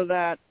part of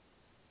that,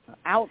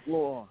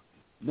 outlaw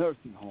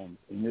nursing homes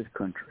in this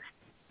country.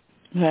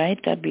 Right,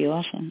 that'd be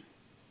awesome.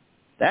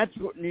 That's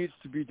what needs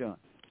to be done.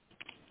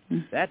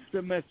 That's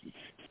the message.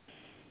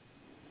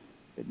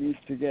 It needs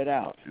to get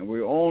out, and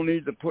we all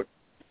need to put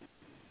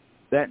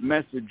that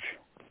message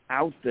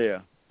out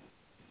there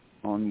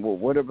on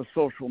whatever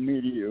social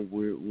media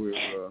we're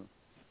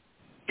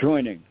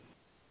joining.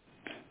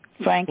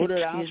 Frank,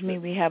 excuse me,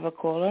 we have a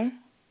caller.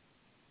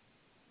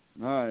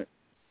 All right.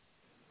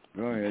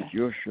 Go ahead,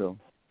 your show.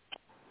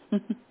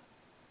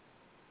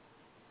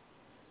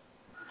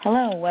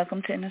 Hello,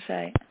 welcome to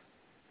Innersight.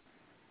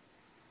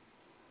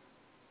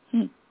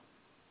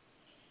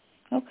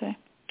 Okay,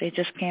 they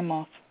just came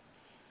off.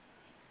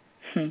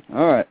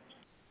 All right.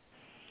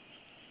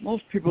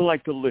 Most people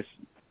like to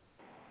listen.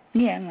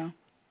 Yeah, I know.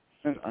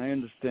 I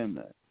understand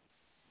that.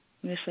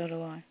 Yes, so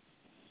do I.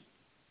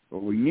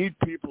 But we need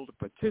people to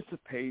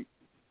participate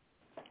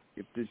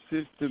if the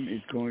system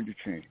is going to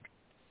change.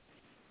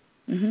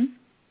 You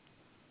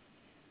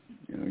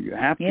know, you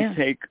have to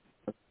take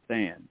a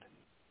stand.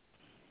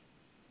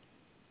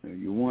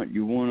 You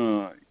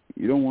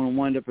don't want to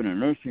wind up in a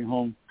nursing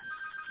home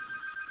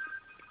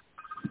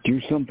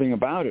do something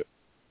about it.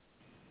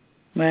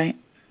 Right.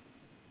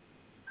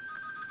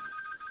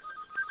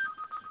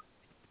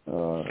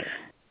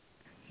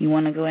 You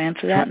want to go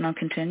answer that, and I'll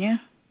continue?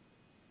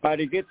 Try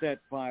to get that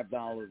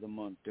 $5 a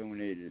month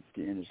donated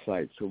to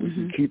Innersight so we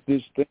can keep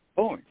this thing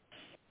going.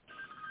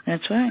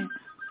 That's right.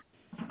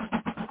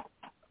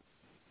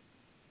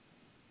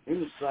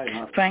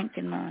 Innersight, Frank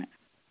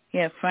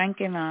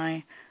and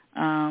I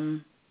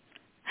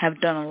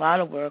have done a lot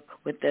of work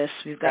with this.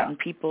 We've gotten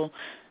people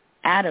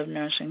out of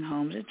nursing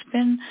homes. It's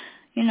been,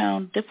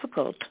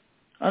 difficult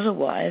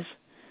otherwise,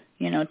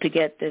 to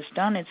get this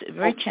done. It's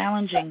very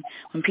challenging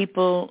when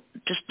people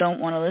just don't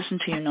want to listen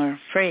to you and are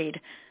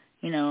afraid,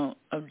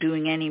 of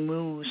doing any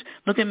moves.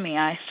 Look at me.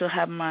 I still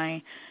have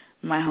my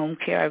home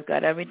care. I've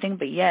got everything,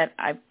 but yet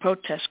I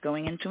protest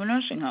going into a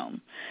nursing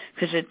home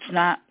because it's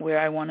not where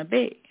I want to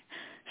be.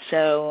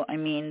 So,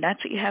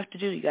 that's what you have to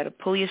do. You got to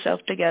pull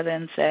yourself together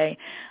and say,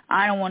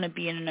 I don't want to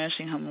be in a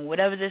nursing home. And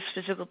whatever this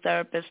physical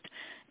therapist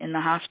in the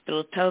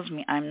hospital tells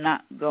me, I'm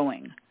not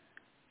going.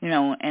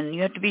 And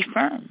you have to be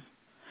firm.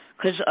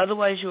 Because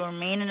otherwise you'll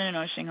remain in a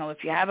nursing home.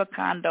 If you have a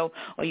condo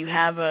or you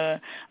have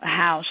a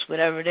house,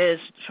 whatever it is,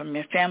 from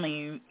your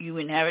family, you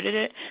inherited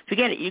it,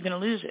 forget it. You're going to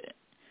lose it.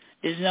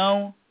 There's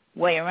no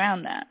way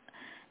around that.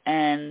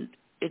 And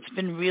it's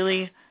been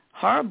really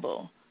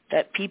horrible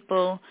that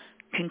people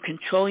can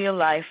control your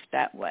life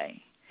that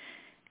way.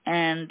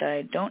 And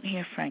I don't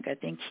hear Frank. I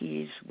think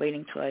he's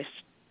waiting till I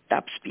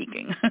stop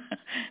speaking.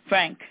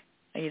 Frank,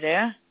 are you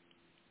there?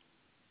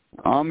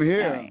 I'm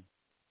here. All right.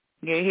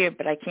 You're here,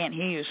 but I can't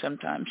hear you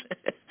sometimes.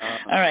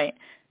 All right.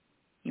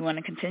 You want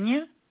to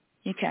continue?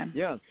 You can.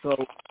 Yeah, so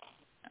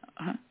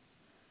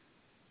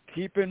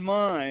keep in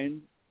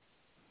mind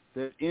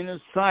that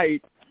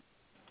Innersight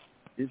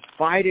is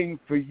fighting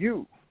for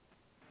you.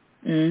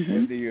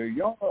 Whether you're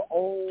young or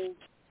old,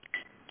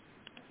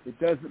 it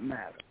doesn't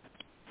matter.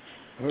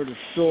 I heard a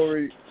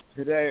story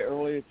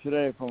earlier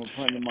today, from a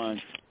friend of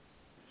mine.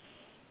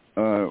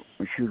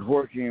 She was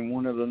working in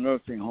one of the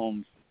nursing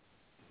homes.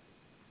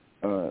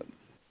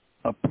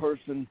 A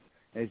person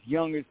as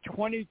young as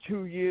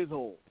 22 years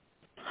old.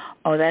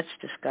 Oh, that's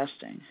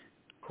disgusting.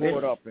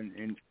 Caught up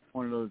in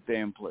one of those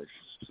damn places.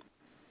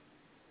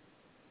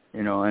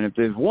 And if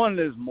there's one,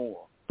 there's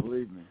more,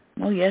 believe me.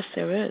 Oh, yes,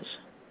 there is.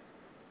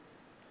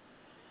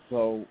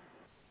 So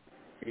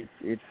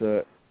it's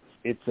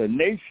a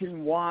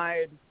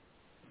nationwide,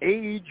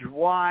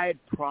 age-wide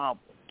problem.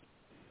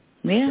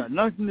 Yeah. It's got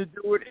nothing to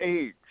do with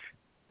age.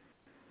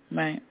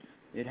 Right.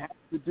 It has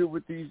to do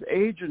with these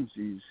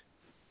agencies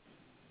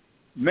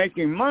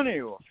making money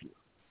off you.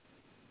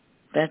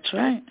 That's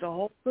right. That's the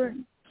whole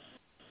thing.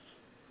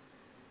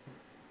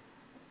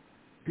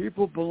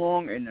 People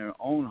belong in their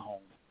own home.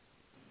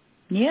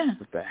 Yeah.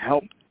 With the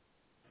help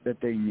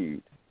that they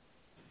need.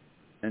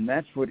 And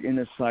that's what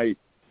Innersight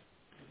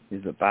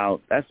is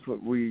about. That's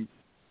what we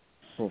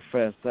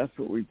profess. That's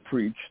what we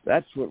preach.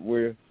 That's what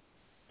we're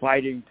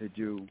fighting to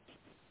do.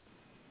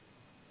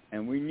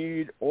 And we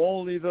need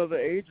all these other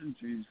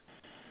agencies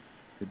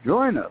to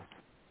join us.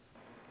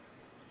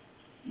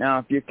 Now,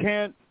 if you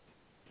can't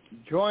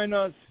join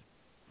us,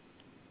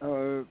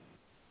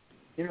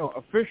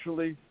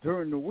 officially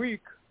during the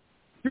week,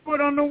 do it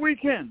on the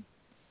weekend.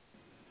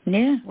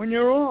 Yeah. When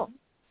you're off.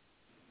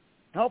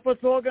 Help us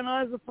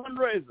organize a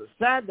fundraiser.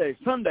 Saturday,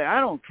 Sunday, I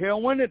don't care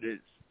when it is.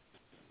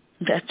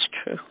 That's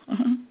true.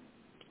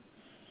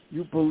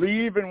 You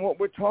believe in what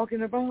we're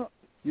talking about?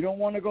 You don't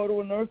want to go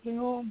to a nursing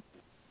home?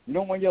 You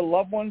don't want your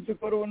loved ones to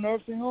go to a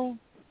nursing home?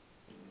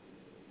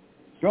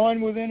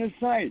 Join with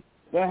Innersight.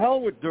 The hell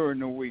with during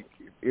the week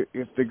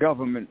if the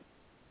government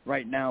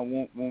right now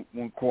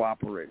won't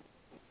cooperate.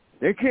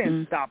 They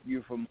can't stop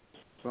you from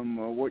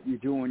what you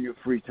do in your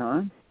free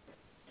time.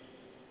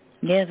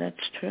 Yeah, that's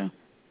true.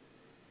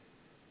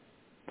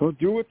 So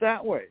do it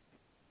that way.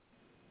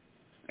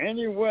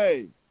 Any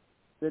way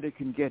that it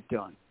can get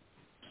done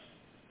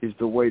is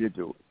the way to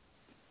do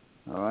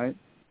it. All right?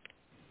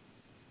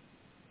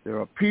 There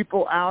are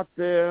people out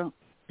there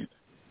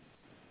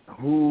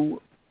who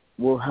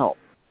will help.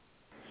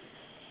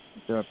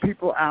 There are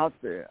people out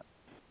there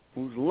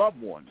whose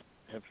loved ones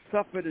have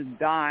suffered and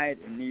died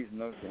in these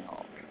nursing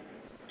homes.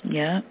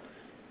 Yeah.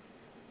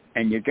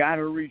 And you got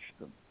to reach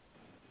them.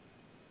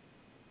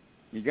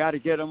 You got to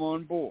get them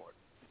on board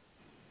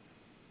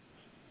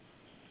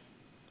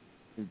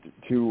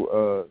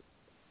to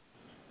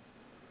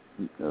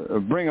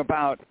bring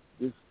about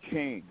this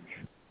change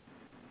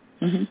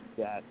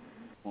that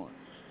one.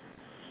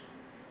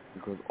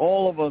 Because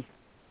all of us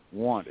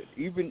want it.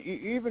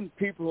 Even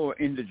people who are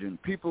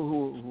indigent, people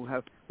who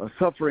are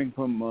suffering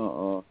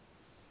from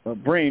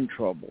brain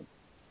trouble,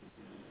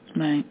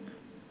 right,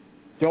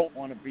 don't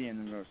want to be in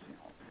a nursing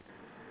home.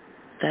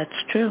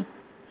 That's true.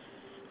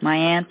 My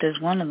aunt is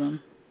one of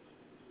them.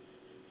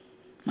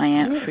 My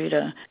Aunt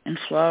Frida in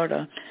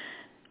Florida.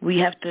 We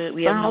have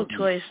no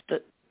choice.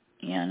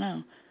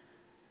 No.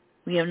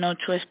 We have no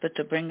choice but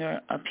to bring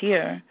her up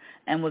here,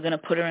 and we're going to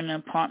put her in an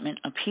apartment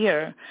up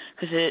here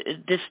because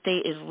this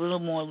state is a little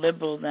more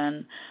liberal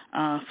than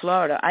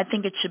Florida. I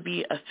think it should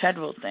be a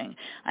federal thing.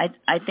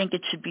 I think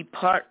it should be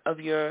part of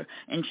your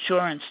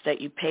insurance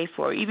that you pay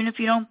for. Even if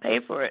you don't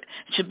pay for it,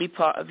 it should be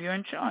part of your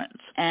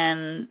insurance.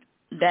 And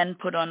then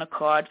put on a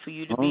card for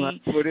you to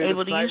be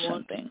able to use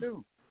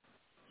something.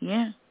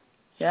 Yeah.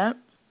 Yep.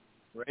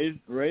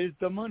 Raise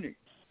the money.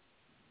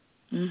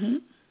 Mm-hmm.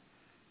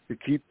 To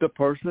keep the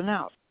person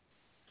out.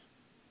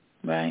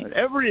 Right. But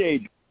every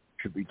age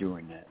should be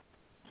doing that.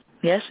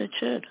 Yes, it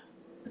should.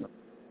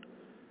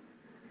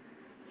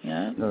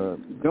 Yeah.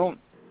 Who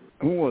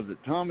was it?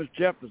 Thomas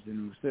Jefferson,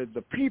 who said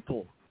the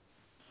people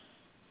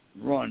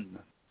run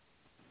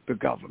the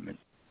government.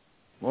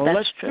 Well, That's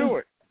let's true. do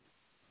it.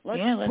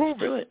 Let's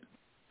do it.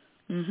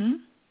 Mm-hmm.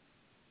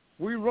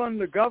 We run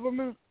the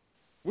government.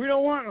 We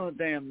don't want no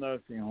damn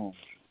nursing homes.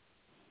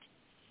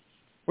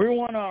 We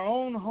want our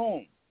own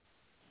home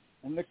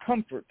and the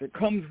comfort that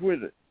comes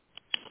with it.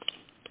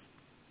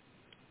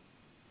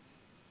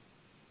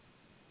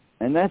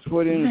 And that's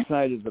what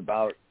Innersight is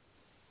about.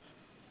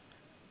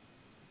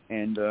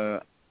 And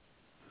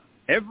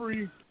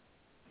every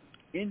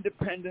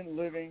independent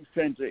living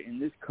center in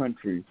this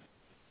country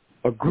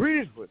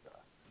agrees with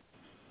us.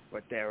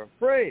 But they're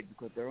afraid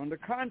because they're under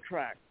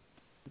contract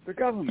with the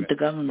government.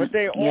 But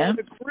they all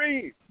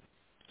agree.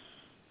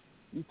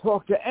 You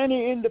talk to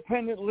any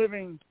independent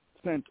living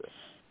center,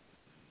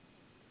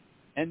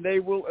 and they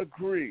will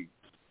agree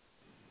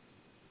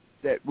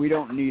that we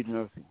don't need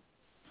nursing.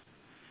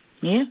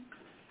 Yeah.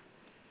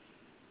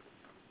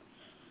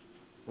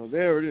 So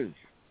there it is.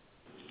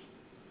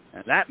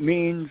 And that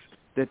means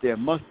that there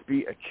must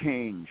be a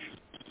change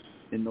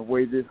in the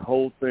way this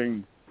whole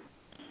thing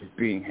is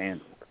being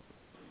handled.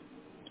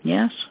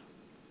 Yes.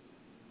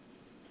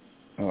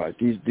 All right.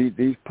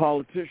 These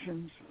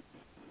politicians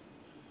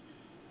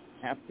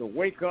have to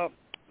wake up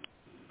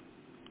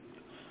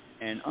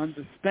and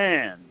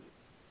understand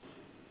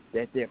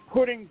that they're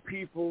putting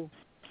people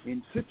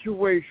in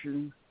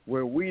situations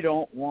where we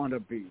don't want to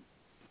be.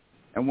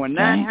 And when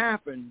that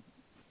happens,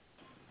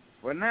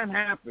 one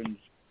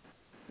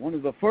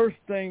of the first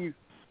things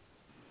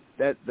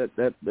that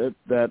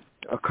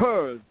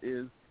occurs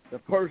is the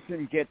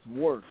person gets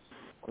worse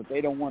because they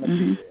don't want to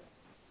be there.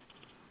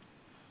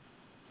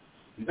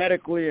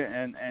 Medically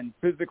and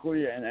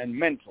physically and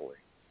mentally.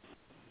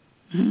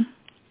 Mm-hmm.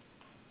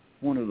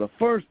 One of the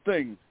first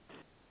things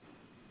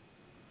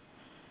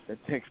that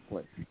takes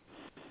place.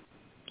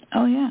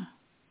 Oh, yeah.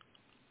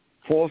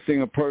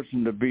 Forcing a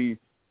person to be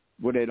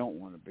where they don't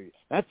want to be.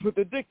 That's what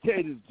the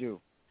dictators do.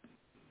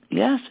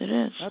 Yes, it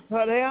is. That's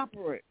how they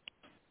operate.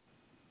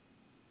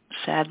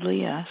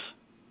 Sadly, yes.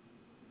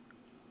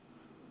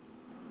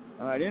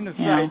 All right,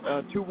 Innersight,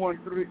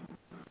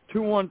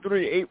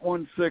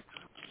 213-816-1650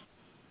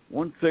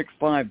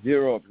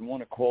 if you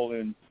want to call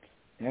in.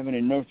 Have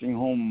any nursing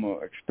home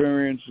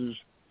experiences,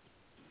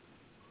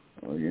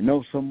 or you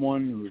know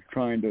someone who's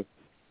trying to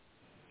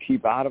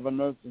keep out of a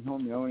nursing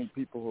home, you know any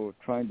people who are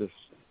trying to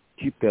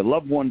keep their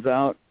loved ones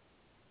out,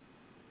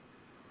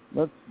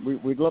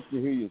 we'd love to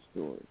hear your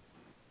story.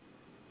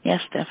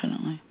 Yes,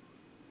 definitely.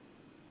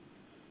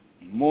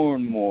 More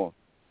and more.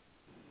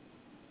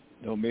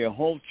 There'll be a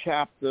whole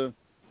chapter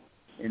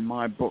in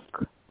my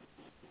book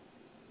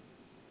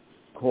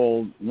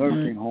called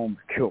Nursing Homes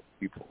Kill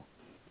People.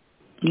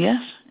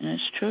 Yes, and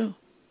it's true.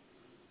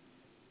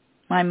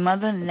 My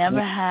mother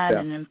never had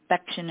an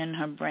infection in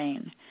her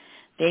brain.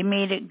 They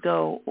made it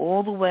go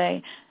all the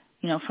way,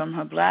 from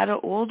her bladder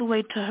all the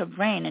way to her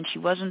brain, and she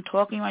wasn't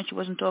talking right. She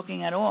wasn't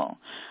talking at all.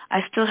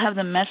 I still have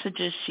the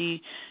messages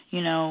she,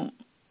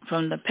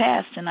 from the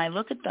past, and I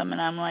look at them,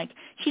 and I'm like,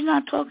 she's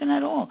not talking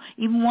at all.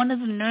 Even one of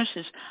the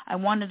nurses, I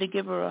wanted to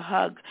give her a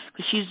hug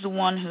because she's the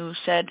one who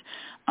said,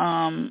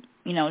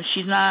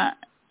 she's not,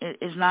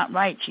 is not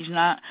right. She's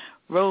not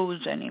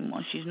Rose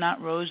anymore. She's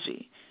not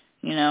Rosie.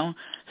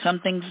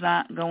 Something's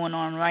not going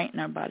on right in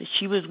her body.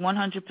 She was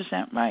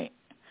 100% right.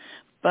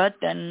 But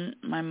then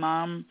my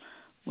mom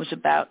was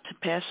about to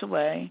pass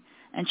away,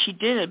 and she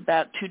did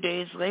about 2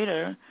 days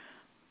later,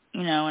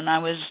 and I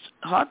was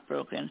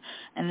heartbroken.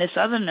 And this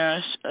other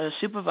nurse, a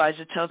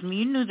supervisor, tells me,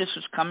 you knew this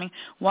was coming.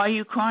 Why are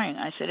you crying?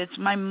 I said, it's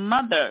my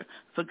mother,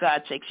 for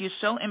God's sakes. You're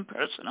so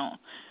impersonal.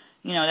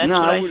 That's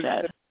what I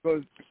said.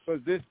 Because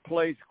this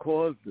place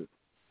caused it.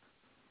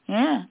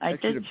 Yeah, I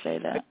did say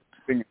that.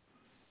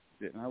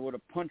 I would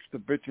have punched the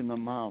bitch in the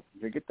mouth.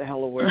 Say, get the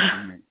hell away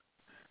from me.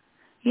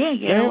 Yeah,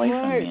 get away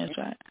from me. That's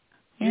right.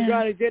 Yeah. You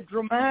got to get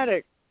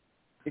dramatic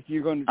if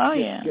you're going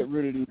to get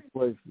rid of these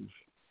places.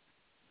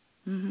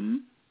 Mm-hmm.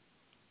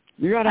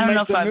 You got to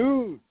make the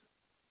news.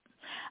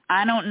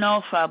 I don't know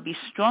if I'll be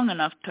strong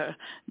enough to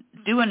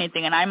do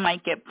anything, and I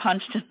might get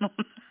punched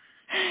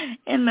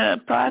in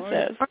the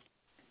process.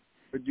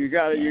 But you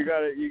got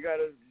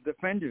to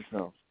defend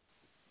yourself.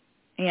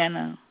 Yeah,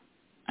 no.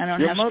 I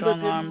don't have strong arms. Your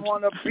mother didn't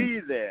want to be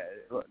there.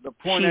 The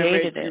point she I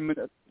made hated it.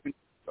 minutes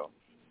ago.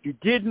 She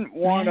didn't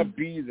want to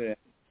be there,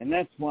 and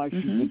that's why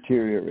she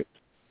deteriorated.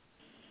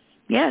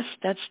 Yes,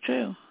 that's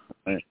true.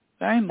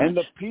 very much. And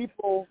the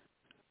people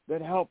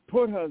that helped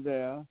put her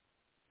there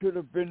should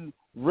have been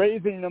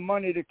raising the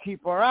money to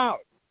keep her out.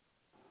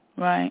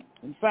 Right.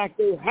 In fact,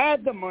 they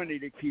had the money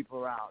to keep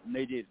her out, and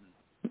they didn't.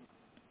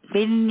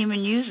 They didn't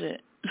even use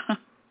it.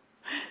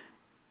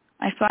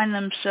 I find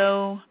them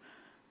so,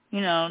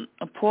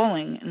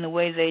 appalling in the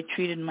way they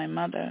treated my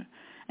mother.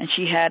 And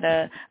she had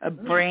a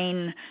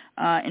brain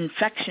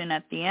infection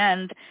at the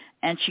end,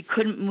 and she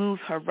couldn't move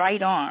her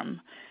right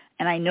arm.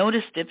 And I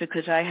noticed it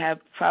because I have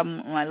a problem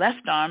with my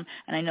left arm,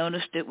 and I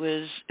noticed it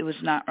was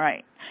not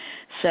right.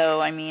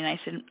 So, I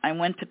said, I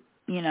went to,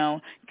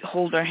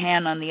 hold her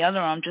hand on the other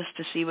arm just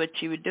to see what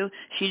she would do.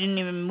 She didn't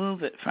even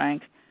move it,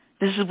 Frank.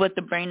 This is what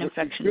the brain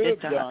infection did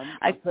to her.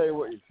 I'll tell you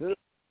what you should have.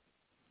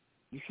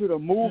 You should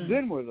have moved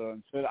in with her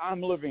and said,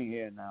 I'm living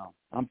here now.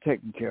 I'm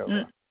taking care of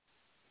her.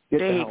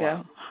 There you go.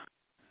 Out.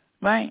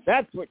 Right.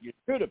 That's what you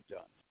should have done.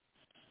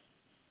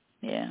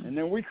 Yeah. And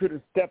then we could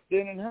have stepped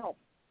in and helped.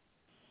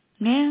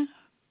 Yeah.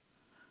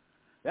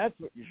 That's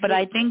what you should But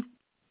have I think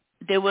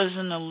there was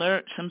an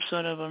alert, some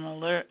sort of an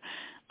alert,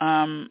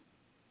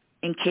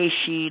 in case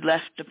she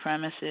left the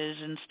premises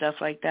and stuff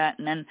like that.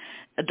 And then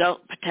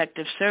Adult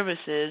Protective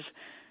Services,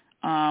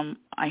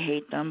 I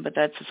hate them, but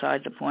that's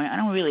beside the point. I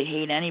don't really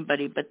hate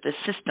anybody, but the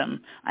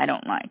system I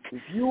don't like.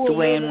 If you were the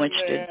way living in which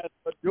there as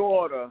a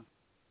daughter,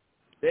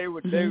 they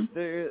would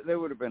they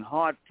would have been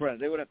hard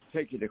pressed. They would have to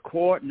take you to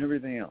court and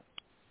everything else.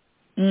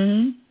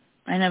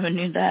 I never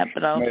knew that,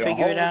 but I'll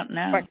figure it out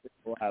now.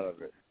 Out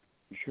of it.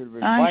 You should have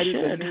invited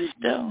I should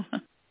still.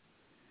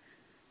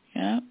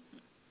 Yeah.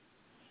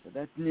 But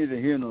that's neither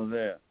here nor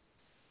there.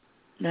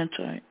 That's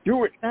right.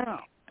 Do it now.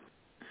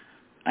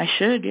 I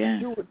should, yeah.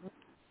 Do it.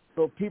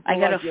 So people I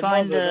gotta like your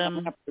find mother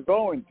don't have to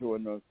go into a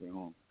nursing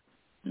home.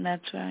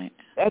 That's right.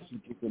 That's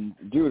what you can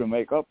do to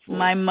make up for it.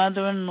 My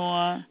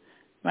mother-in-law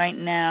right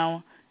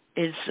now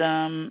is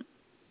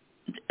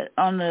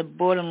on the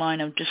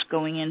borderline of just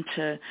going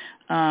into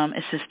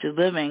assisted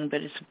living,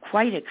 but it's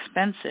quite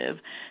expensive.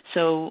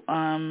 So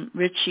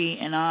Richie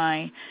and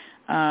I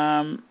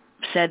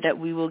said that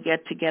we will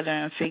get together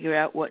and figure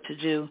out what to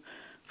do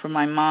for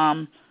my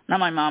mom, not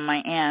my mom, my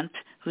aunt,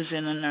 who's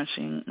in not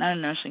a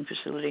nursing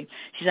facility.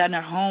 She's at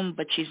her home,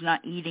 but she's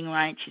not eating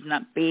right. She's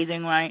not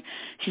bathing right.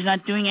 She's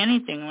not doing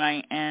anything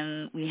right,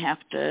 and we have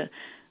to,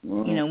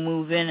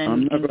 move in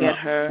and get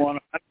her. I'm not going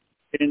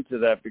to get into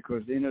that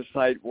because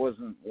Innersight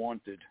wasn't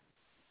wanted.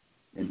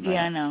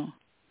 I know.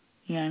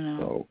 Yeah, I know.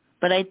 So.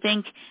 But I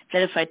think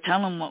that if I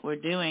tell him what we're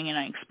doing and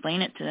I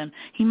explain it to him,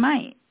 he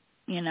might,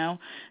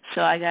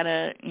 So I got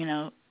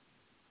to,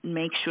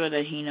 make sure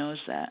that he knows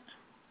that.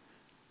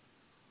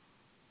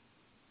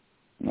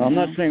 No, I'm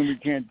not saying we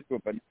can't do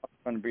it, but it's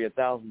going to be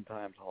 1,000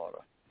 times harder.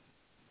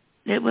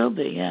 It will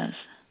be, yes.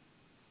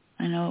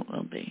 I know it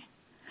will be.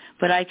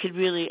 But I could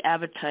really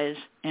advertise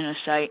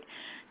Innersight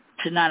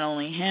to not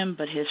only him,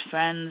 but his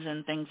friends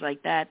and things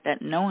like that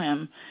know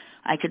him.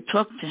 I could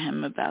talk to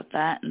him about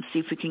that and see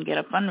if we can get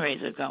a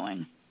fundraiser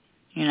going,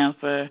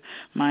 for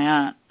my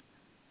aunt.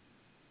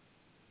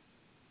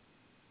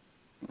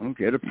 I'll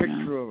get a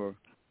picture of her.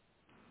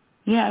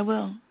 Yeah, I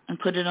will, and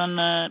put it on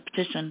the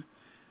petition.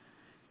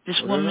 This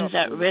woman's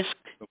at risk.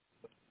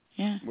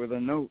 Yeah. With a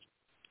note.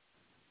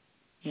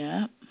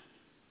 Yeah.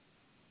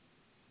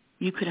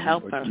 You could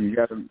help her. You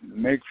got to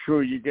make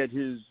sure you get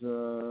his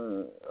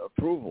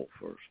approval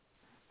first.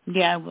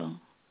 Yeah, I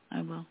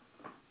will.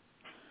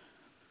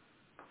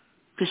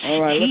 Because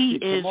he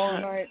is tomorrow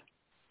her. Night.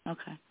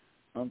 Okay.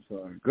 I'm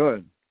sorry.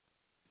 Good.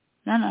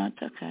 No,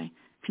 it's okay.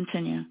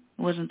 Continue.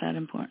 It wasn't that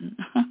important.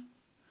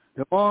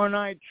 Tomorrow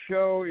night's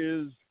show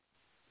is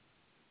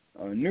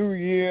a new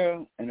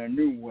year and a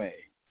new way.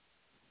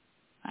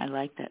 I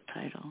like that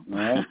title. All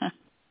right.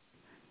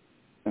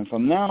 And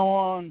from now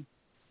on,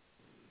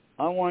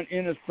 I want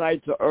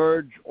Innersight to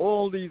urge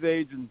all these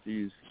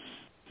agencies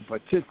to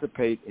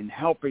participate in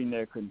helping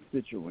their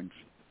constituents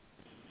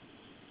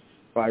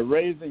by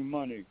raising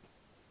money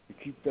to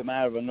keep them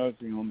out of a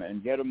nursing home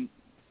and get them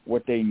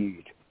what they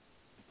need.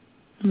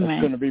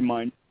 That's going to be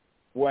my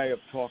way of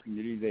talking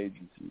to these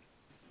agencies.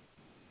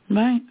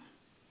 Right.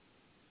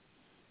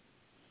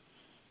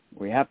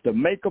 We have to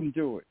make them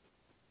do it.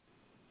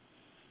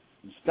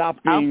 And stop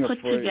being afraid.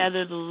 I'll put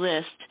together the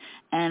list,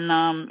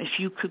 and if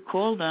you could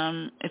call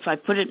them, if I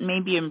put it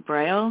maybe in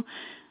Braille,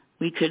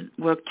 we could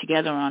work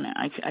together on it.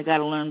 I got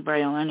to learn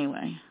Braille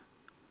anyway.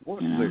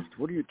 What list?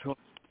 What are you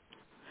talking?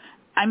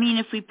 I mean,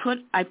 if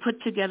I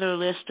put together a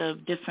list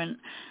of different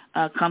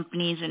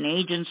companies and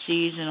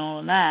agencies and all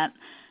of that,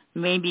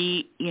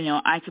 maybe,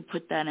 I could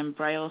put that in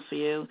Braille for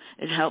you.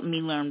 It helped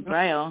me learn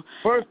Braille.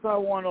 First, I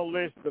want a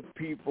list of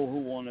people who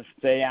want to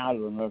stay out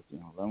of the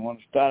nursing home. I want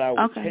to start out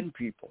with 10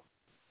 people.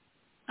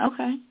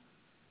 Okay.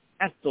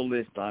 That's the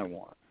list I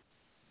want.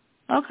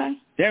 Okay.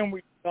 Then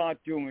we start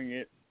doing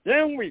it.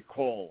 Then we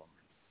call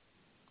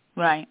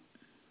them. Right.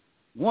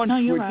 Once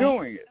we're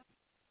doing it.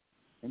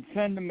 And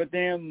send them a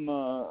damn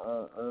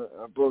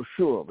a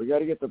brochure. We got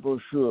to get the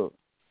brochure.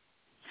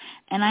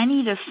 And I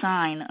need a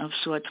sign of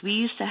sorts. We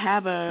used to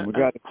have a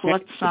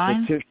cloth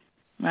sign.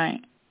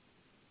 Right.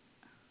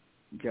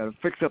 You got to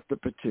fix up the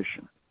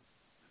petition.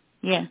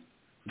 Yeah.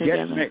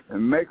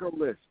 Make a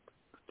list.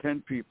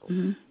 10 people.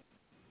 Mm-hmm.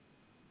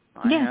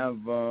 I have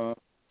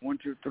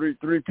 3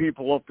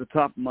 people off the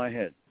top of my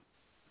head.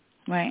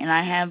 Right, and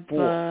I have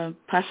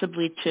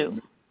possibly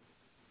 2.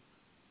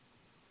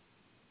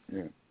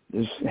 Yeah,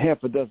 there's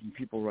half a dozen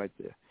people right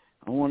there.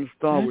 I want to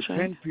start with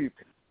 10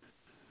 people.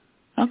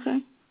 Okay.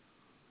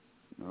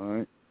 All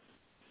right.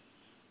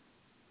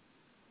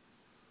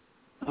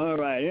 All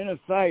right,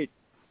 Innersight,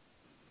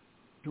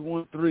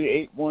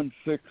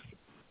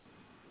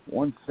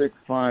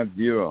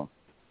 213-816-1650.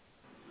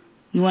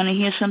 You want to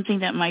hear something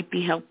that might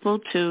be helpful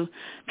to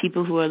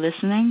people who are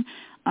listening?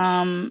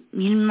 You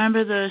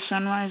remember the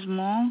Sunrise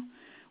Mall?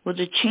 Well,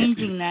 they're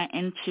changing that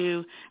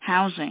into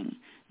housing.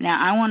 Now,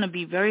 I want to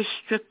be very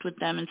strict with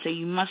them and say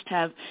you must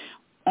have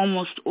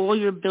almost all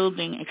your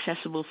building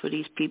accessible for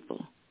these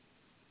people.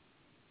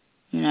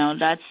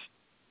 That's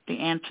the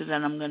answer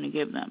that I'm going to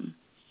give them.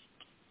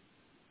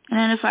 And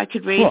then if I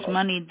could raise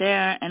money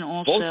there and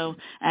also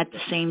at the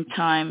same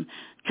time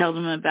tell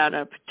them about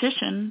our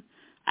petition,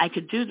 I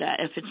could do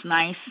that. If it's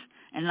nice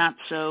and not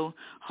so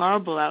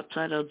horrible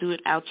outside, I'll do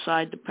it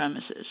outside the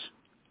premises,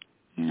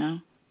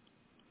 To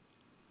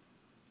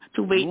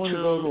wait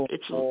till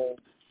it's...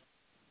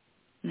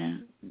 Yeah.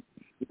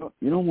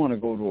 You don't want to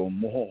go to a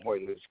mall where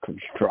there's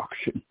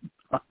construction.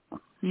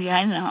 Yeah,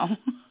 I know.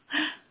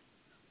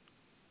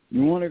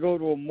 You want to go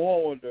to a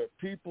mall where there are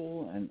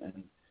people and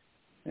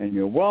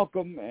you're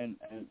welcome and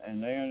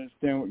they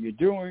understand what you're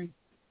doing.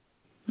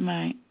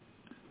 Right.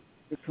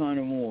 What kind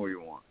of mall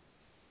you want?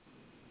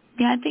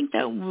 Yeah, I think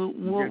that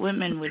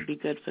women would be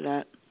good for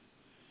that.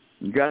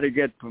 You got to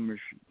get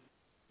permission.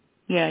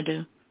 Yeah, I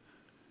do.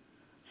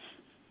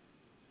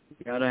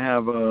 You got to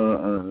have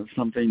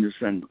something to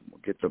send them.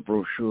 Get the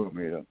brochure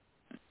made up.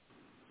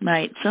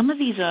 Right. Some of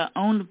these are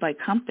owned by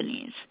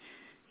companies.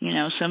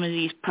 Some of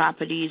these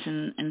properties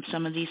and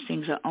some of these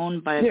things are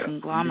owned by a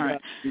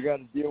conglomerate. You got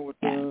to deal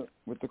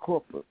with the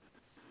corporate.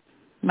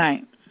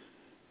 Right.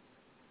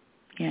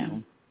 Yeah.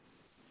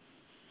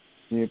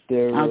 If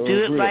they're I'll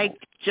do it like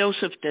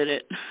Joseph did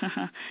it,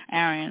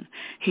 Arian.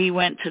 He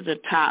went to the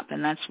top,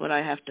 and that's what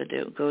I have to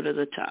do, go to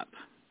the top.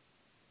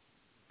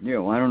 Yeah,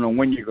 well, I don't know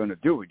when you're going to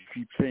do it. You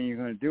keep saying you're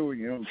going to do it,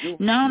 you don't do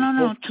it.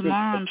 No.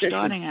 Tomorrow I'm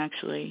starting,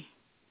 actually.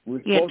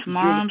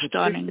 Tomorrow I'm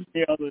starting.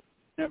 The others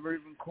never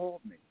even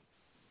called me.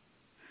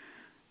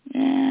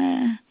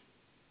 Yeah.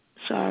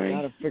 Sorry.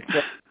 Got to fix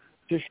up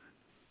the petition.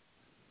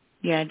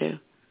 Yeah, I do.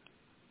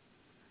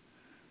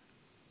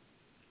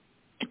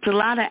 It's a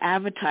lot of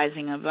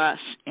advertising of us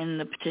in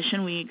the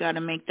petition. We got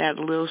to make that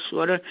a little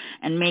shorter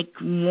and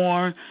make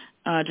more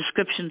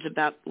descriptions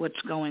about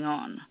what's going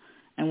on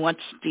and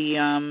what's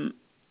the,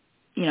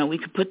 we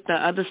could put the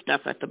other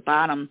stuff at the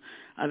bottom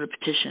of the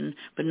petition,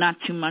 but not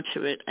too much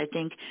of it. I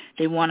think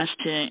they want us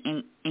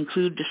to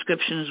include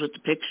descriptions with the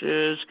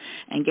pictures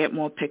and get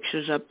more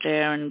pictures up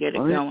there and get it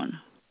going.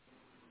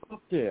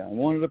 Up there. I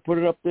wanted to put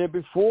it up there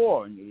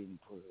before, and you didn't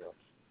put it up.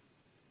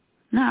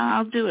 No,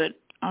 I'll do it.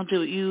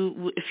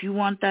 If you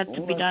want that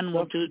to be done,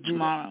 we'll do it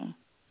tomorrow.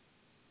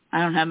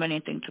 I don't have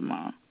anything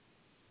tomorrow.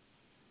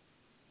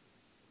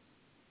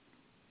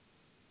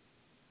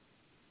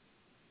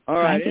 All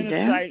right,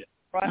 Innersight.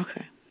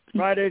 Okay.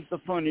 Friday's the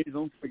funny.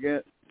 Don't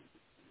forget.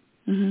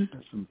 Mm-hmm.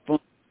 Have some fun.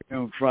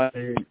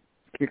 Friday,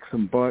 kick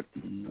some butt.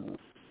 And,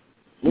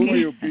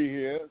 Louie will be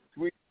here.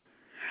 Sweet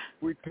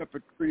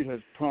Pepper Treat has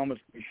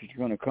promised me she's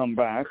going to come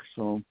back.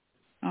 So.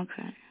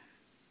 Okay.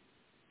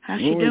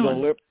 How's she doing? The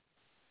lip.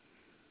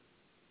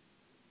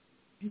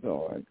 He's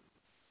all right.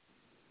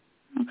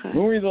 Okay.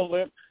 Louie the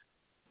lip,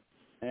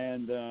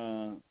 and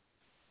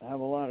have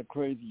a lot of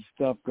crazy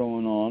stuff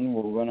going on.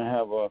 We're going to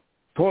have a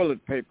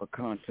toilet paper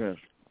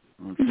contest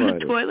on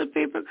Friday. Toilet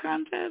paper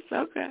contest?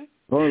 Okay.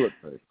 Toilet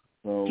paper.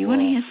 So, do you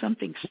want to hear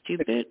something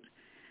stupid?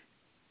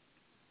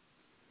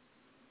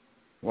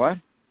 What?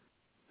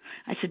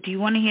 I said, do you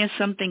want to hear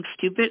something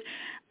stupid?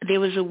 There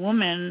was a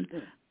woman,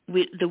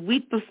 the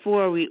week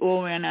before we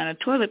all ran out of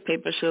toilet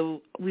paper,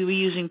 so we were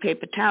using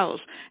paper towels.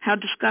 How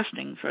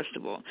disgusting, first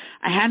of all.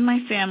 I had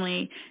my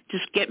family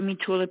just get me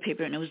toilet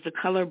paper, and it was the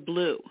color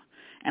blue.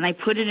 And I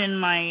put it in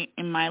my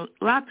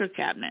locker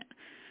cabinet.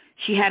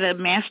 She had a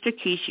master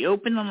key. She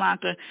opened the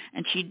locker,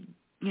 and she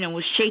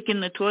was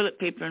shaking the toilet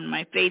paper in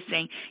my face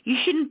saying, you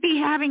shouldn't be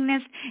having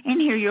this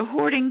in here. You're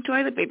hoarding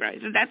toilet paper. I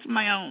said, that's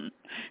my own.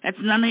 That's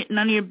none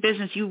of your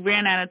business. You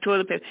ran out of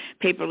toilet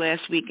paper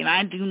last week, and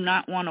I do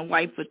not want to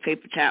wipe with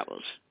paper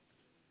towels.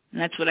 And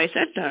that's what I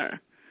said to her.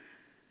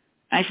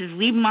 I said,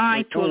 leave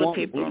my toilet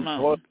paper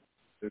alone.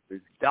 If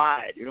it's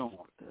died, you don't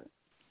want that.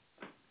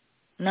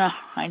 No,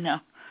 I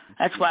know.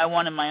 That's why I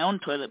wanted my own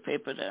toilet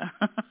paper there,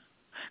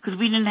 because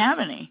we didn't have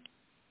any.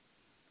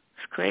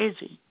 It's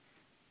crazy.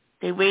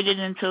 They waited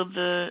until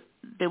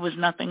there was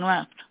nothing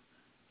left.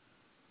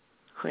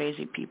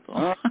 Crazy people.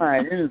 All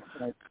right.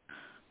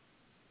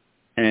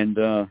 And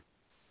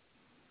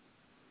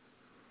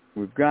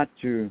we've got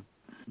to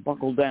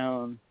buckle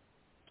down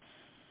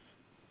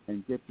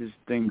and get this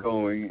thing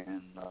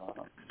going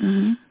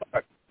and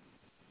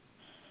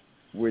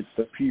with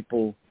the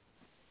people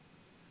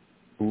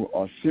who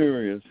are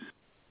serious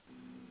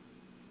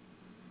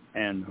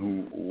and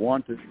who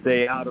want to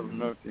stay out of a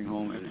nursing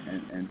home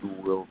and who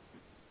will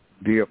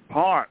be a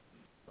part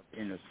of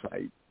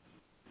Innersight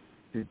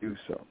to do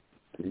so.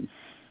 See?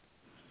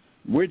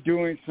 We're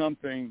doing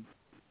something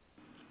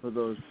for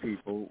those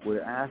people.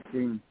 We're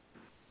asking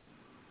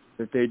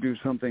that they do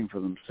something for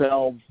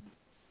themselves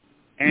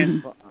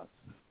and for us.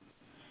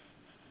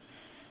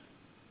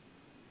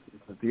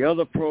 Because the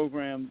other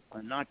programs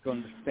are not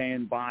going to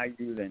stand by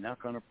you. They're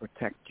not going to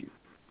protect you.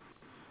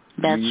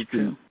 That's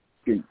true.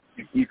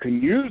 You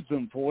can use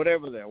them for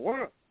whatever they're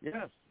worth,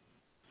 yes.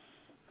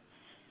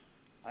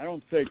 I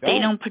don't say don't. They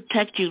don't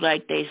protect you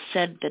like they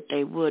said that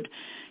they would,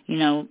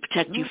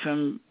 protect you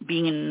from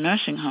being in a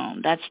nursing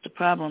home. That's the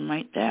problem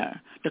right there,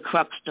 the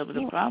crux of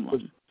the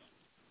problem.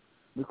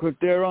 Because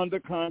they're under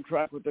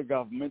contract with the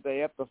government. They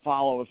have to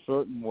follow a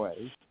certain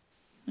way.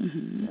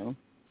 And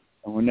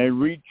when they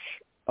reach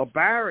a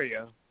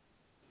barrier,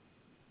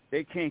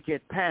 they can't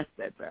get past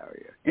that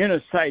barrier.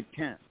 Innersight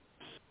can.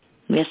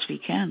 Yes, we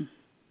can.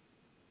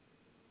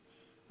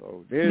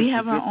 So we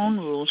have our own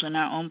rules and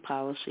our own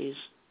policies.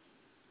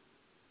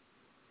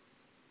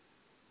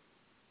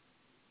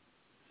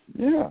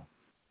 Yeah,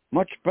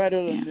 much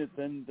better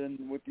than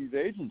what these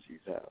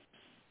agencies have.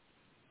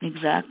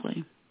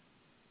 Exactly.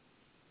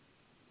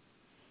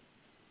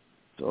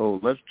 So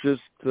let's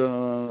just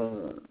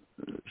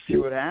see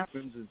what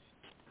happens. If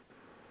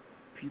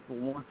people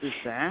want this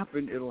to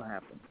happen, it'll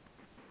happen.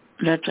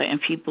 That's right.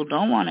 And people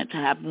don't want it to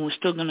happen. We're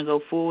still going to go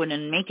forward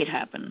and make it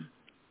happen.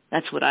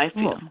 That's what I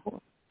feel.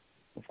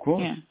 Of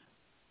course. Yeah.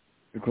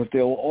 Because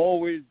there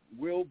always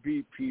will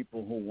be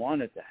people who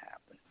want it to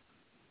happen.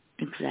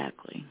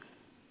 Exactly.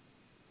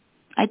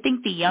 I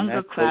think the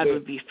younger crowd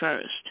would be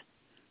first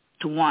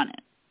to want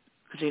it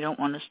because they don't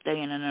want to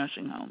stay in a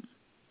nursing home.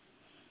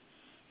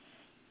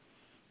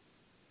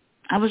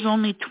 I was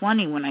only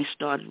 20 when I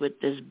started with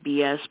this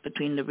BS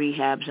between the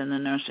rehabs and the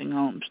nursing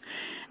homes.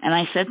 And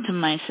I said to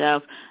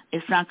myself,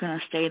 it's not going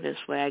to stay this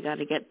way. I got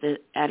to get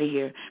out of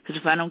here. Because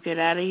if I don't get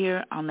out of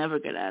here, I'll never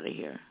get out of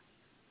here.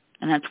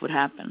 And that's what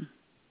happened.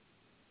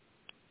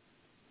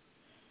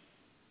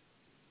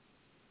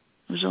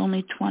 I was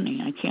only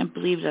 20. I can't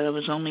believe that I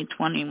was only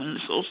 20 when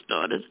this all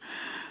started.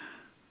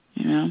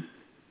 Thank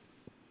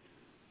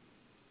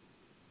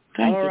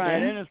all you, right,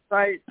 Dan.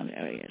 Innersight. Oh,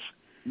 there he is.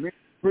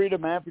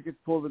 Freedom Advocates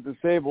for the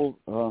Disabled,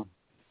 our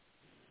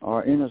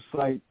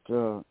Innersight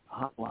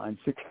hotline,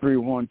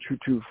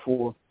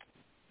 631-224-3090.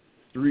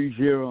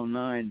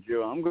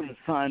 I'm going to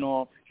sign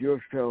off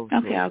your show.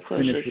 Okay, I'll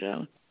close the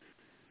show.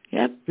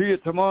 Yep. See you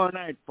tomorrow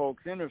night,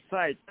 folks.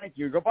 Innersight. Thank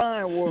you.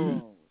 Goodbye,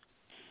 world.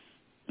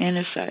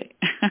 Innersight.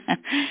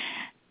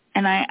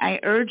 And I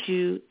urge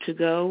you to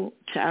go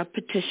to our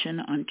petition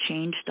on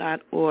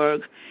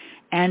change.org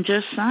and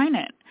just sign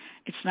it.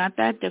 It's not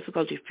that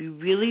difficult. If you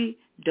really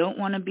don't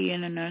want to be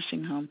in a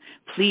nursing home,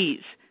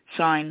 please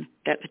sign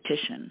that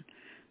petition,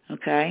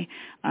 okay?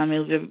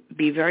 It'll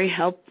be very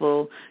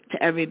helpful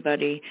to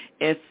everybody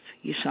if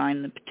you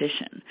sign the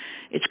petition.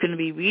 It's going to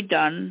be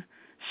redone,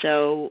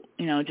 so,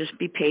 just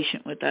be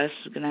patient with us.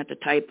 We're going to have to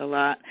type a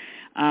lot.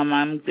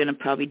 I'm going to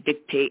probably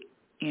dictate,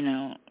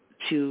 drag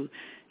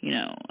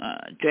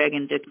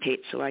and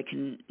dictate so I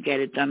can get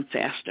it done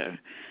faster.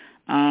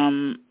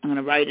 I'm going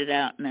to write it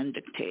out and then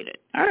dictate it.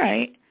 All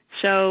right.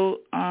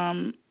 So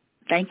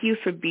thank you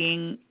for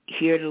being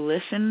here to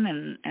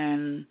listen,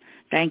 and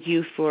thank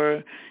you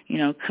for,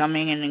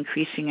 coming and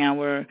increasing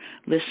our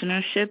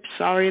listenership.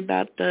 Sorry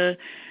about the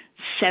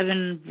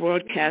 7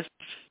 broadcasts.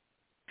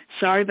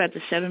 Sorry about the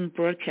 7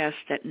 broadcasts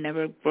that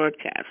never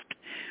broadcast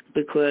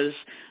because,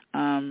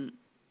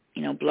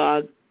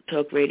 Blog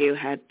Talk Radio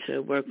had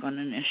to work on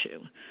an issue,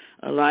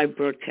 a live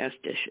broadcast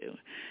issue.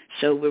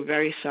 So we're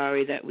very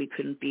sorry that we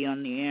couldn't be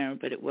on the air,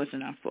 but it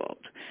wasn't our fault.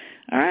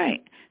 All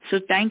right. So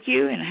thank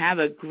you and have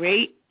a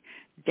great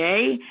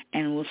day,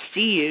 and we'll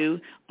see you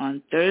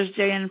on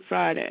Thursday and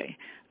Friday.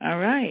 All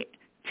right.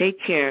 Take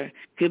care.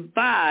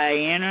 Goodbye,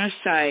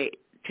 Innersight.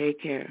 Take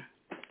care.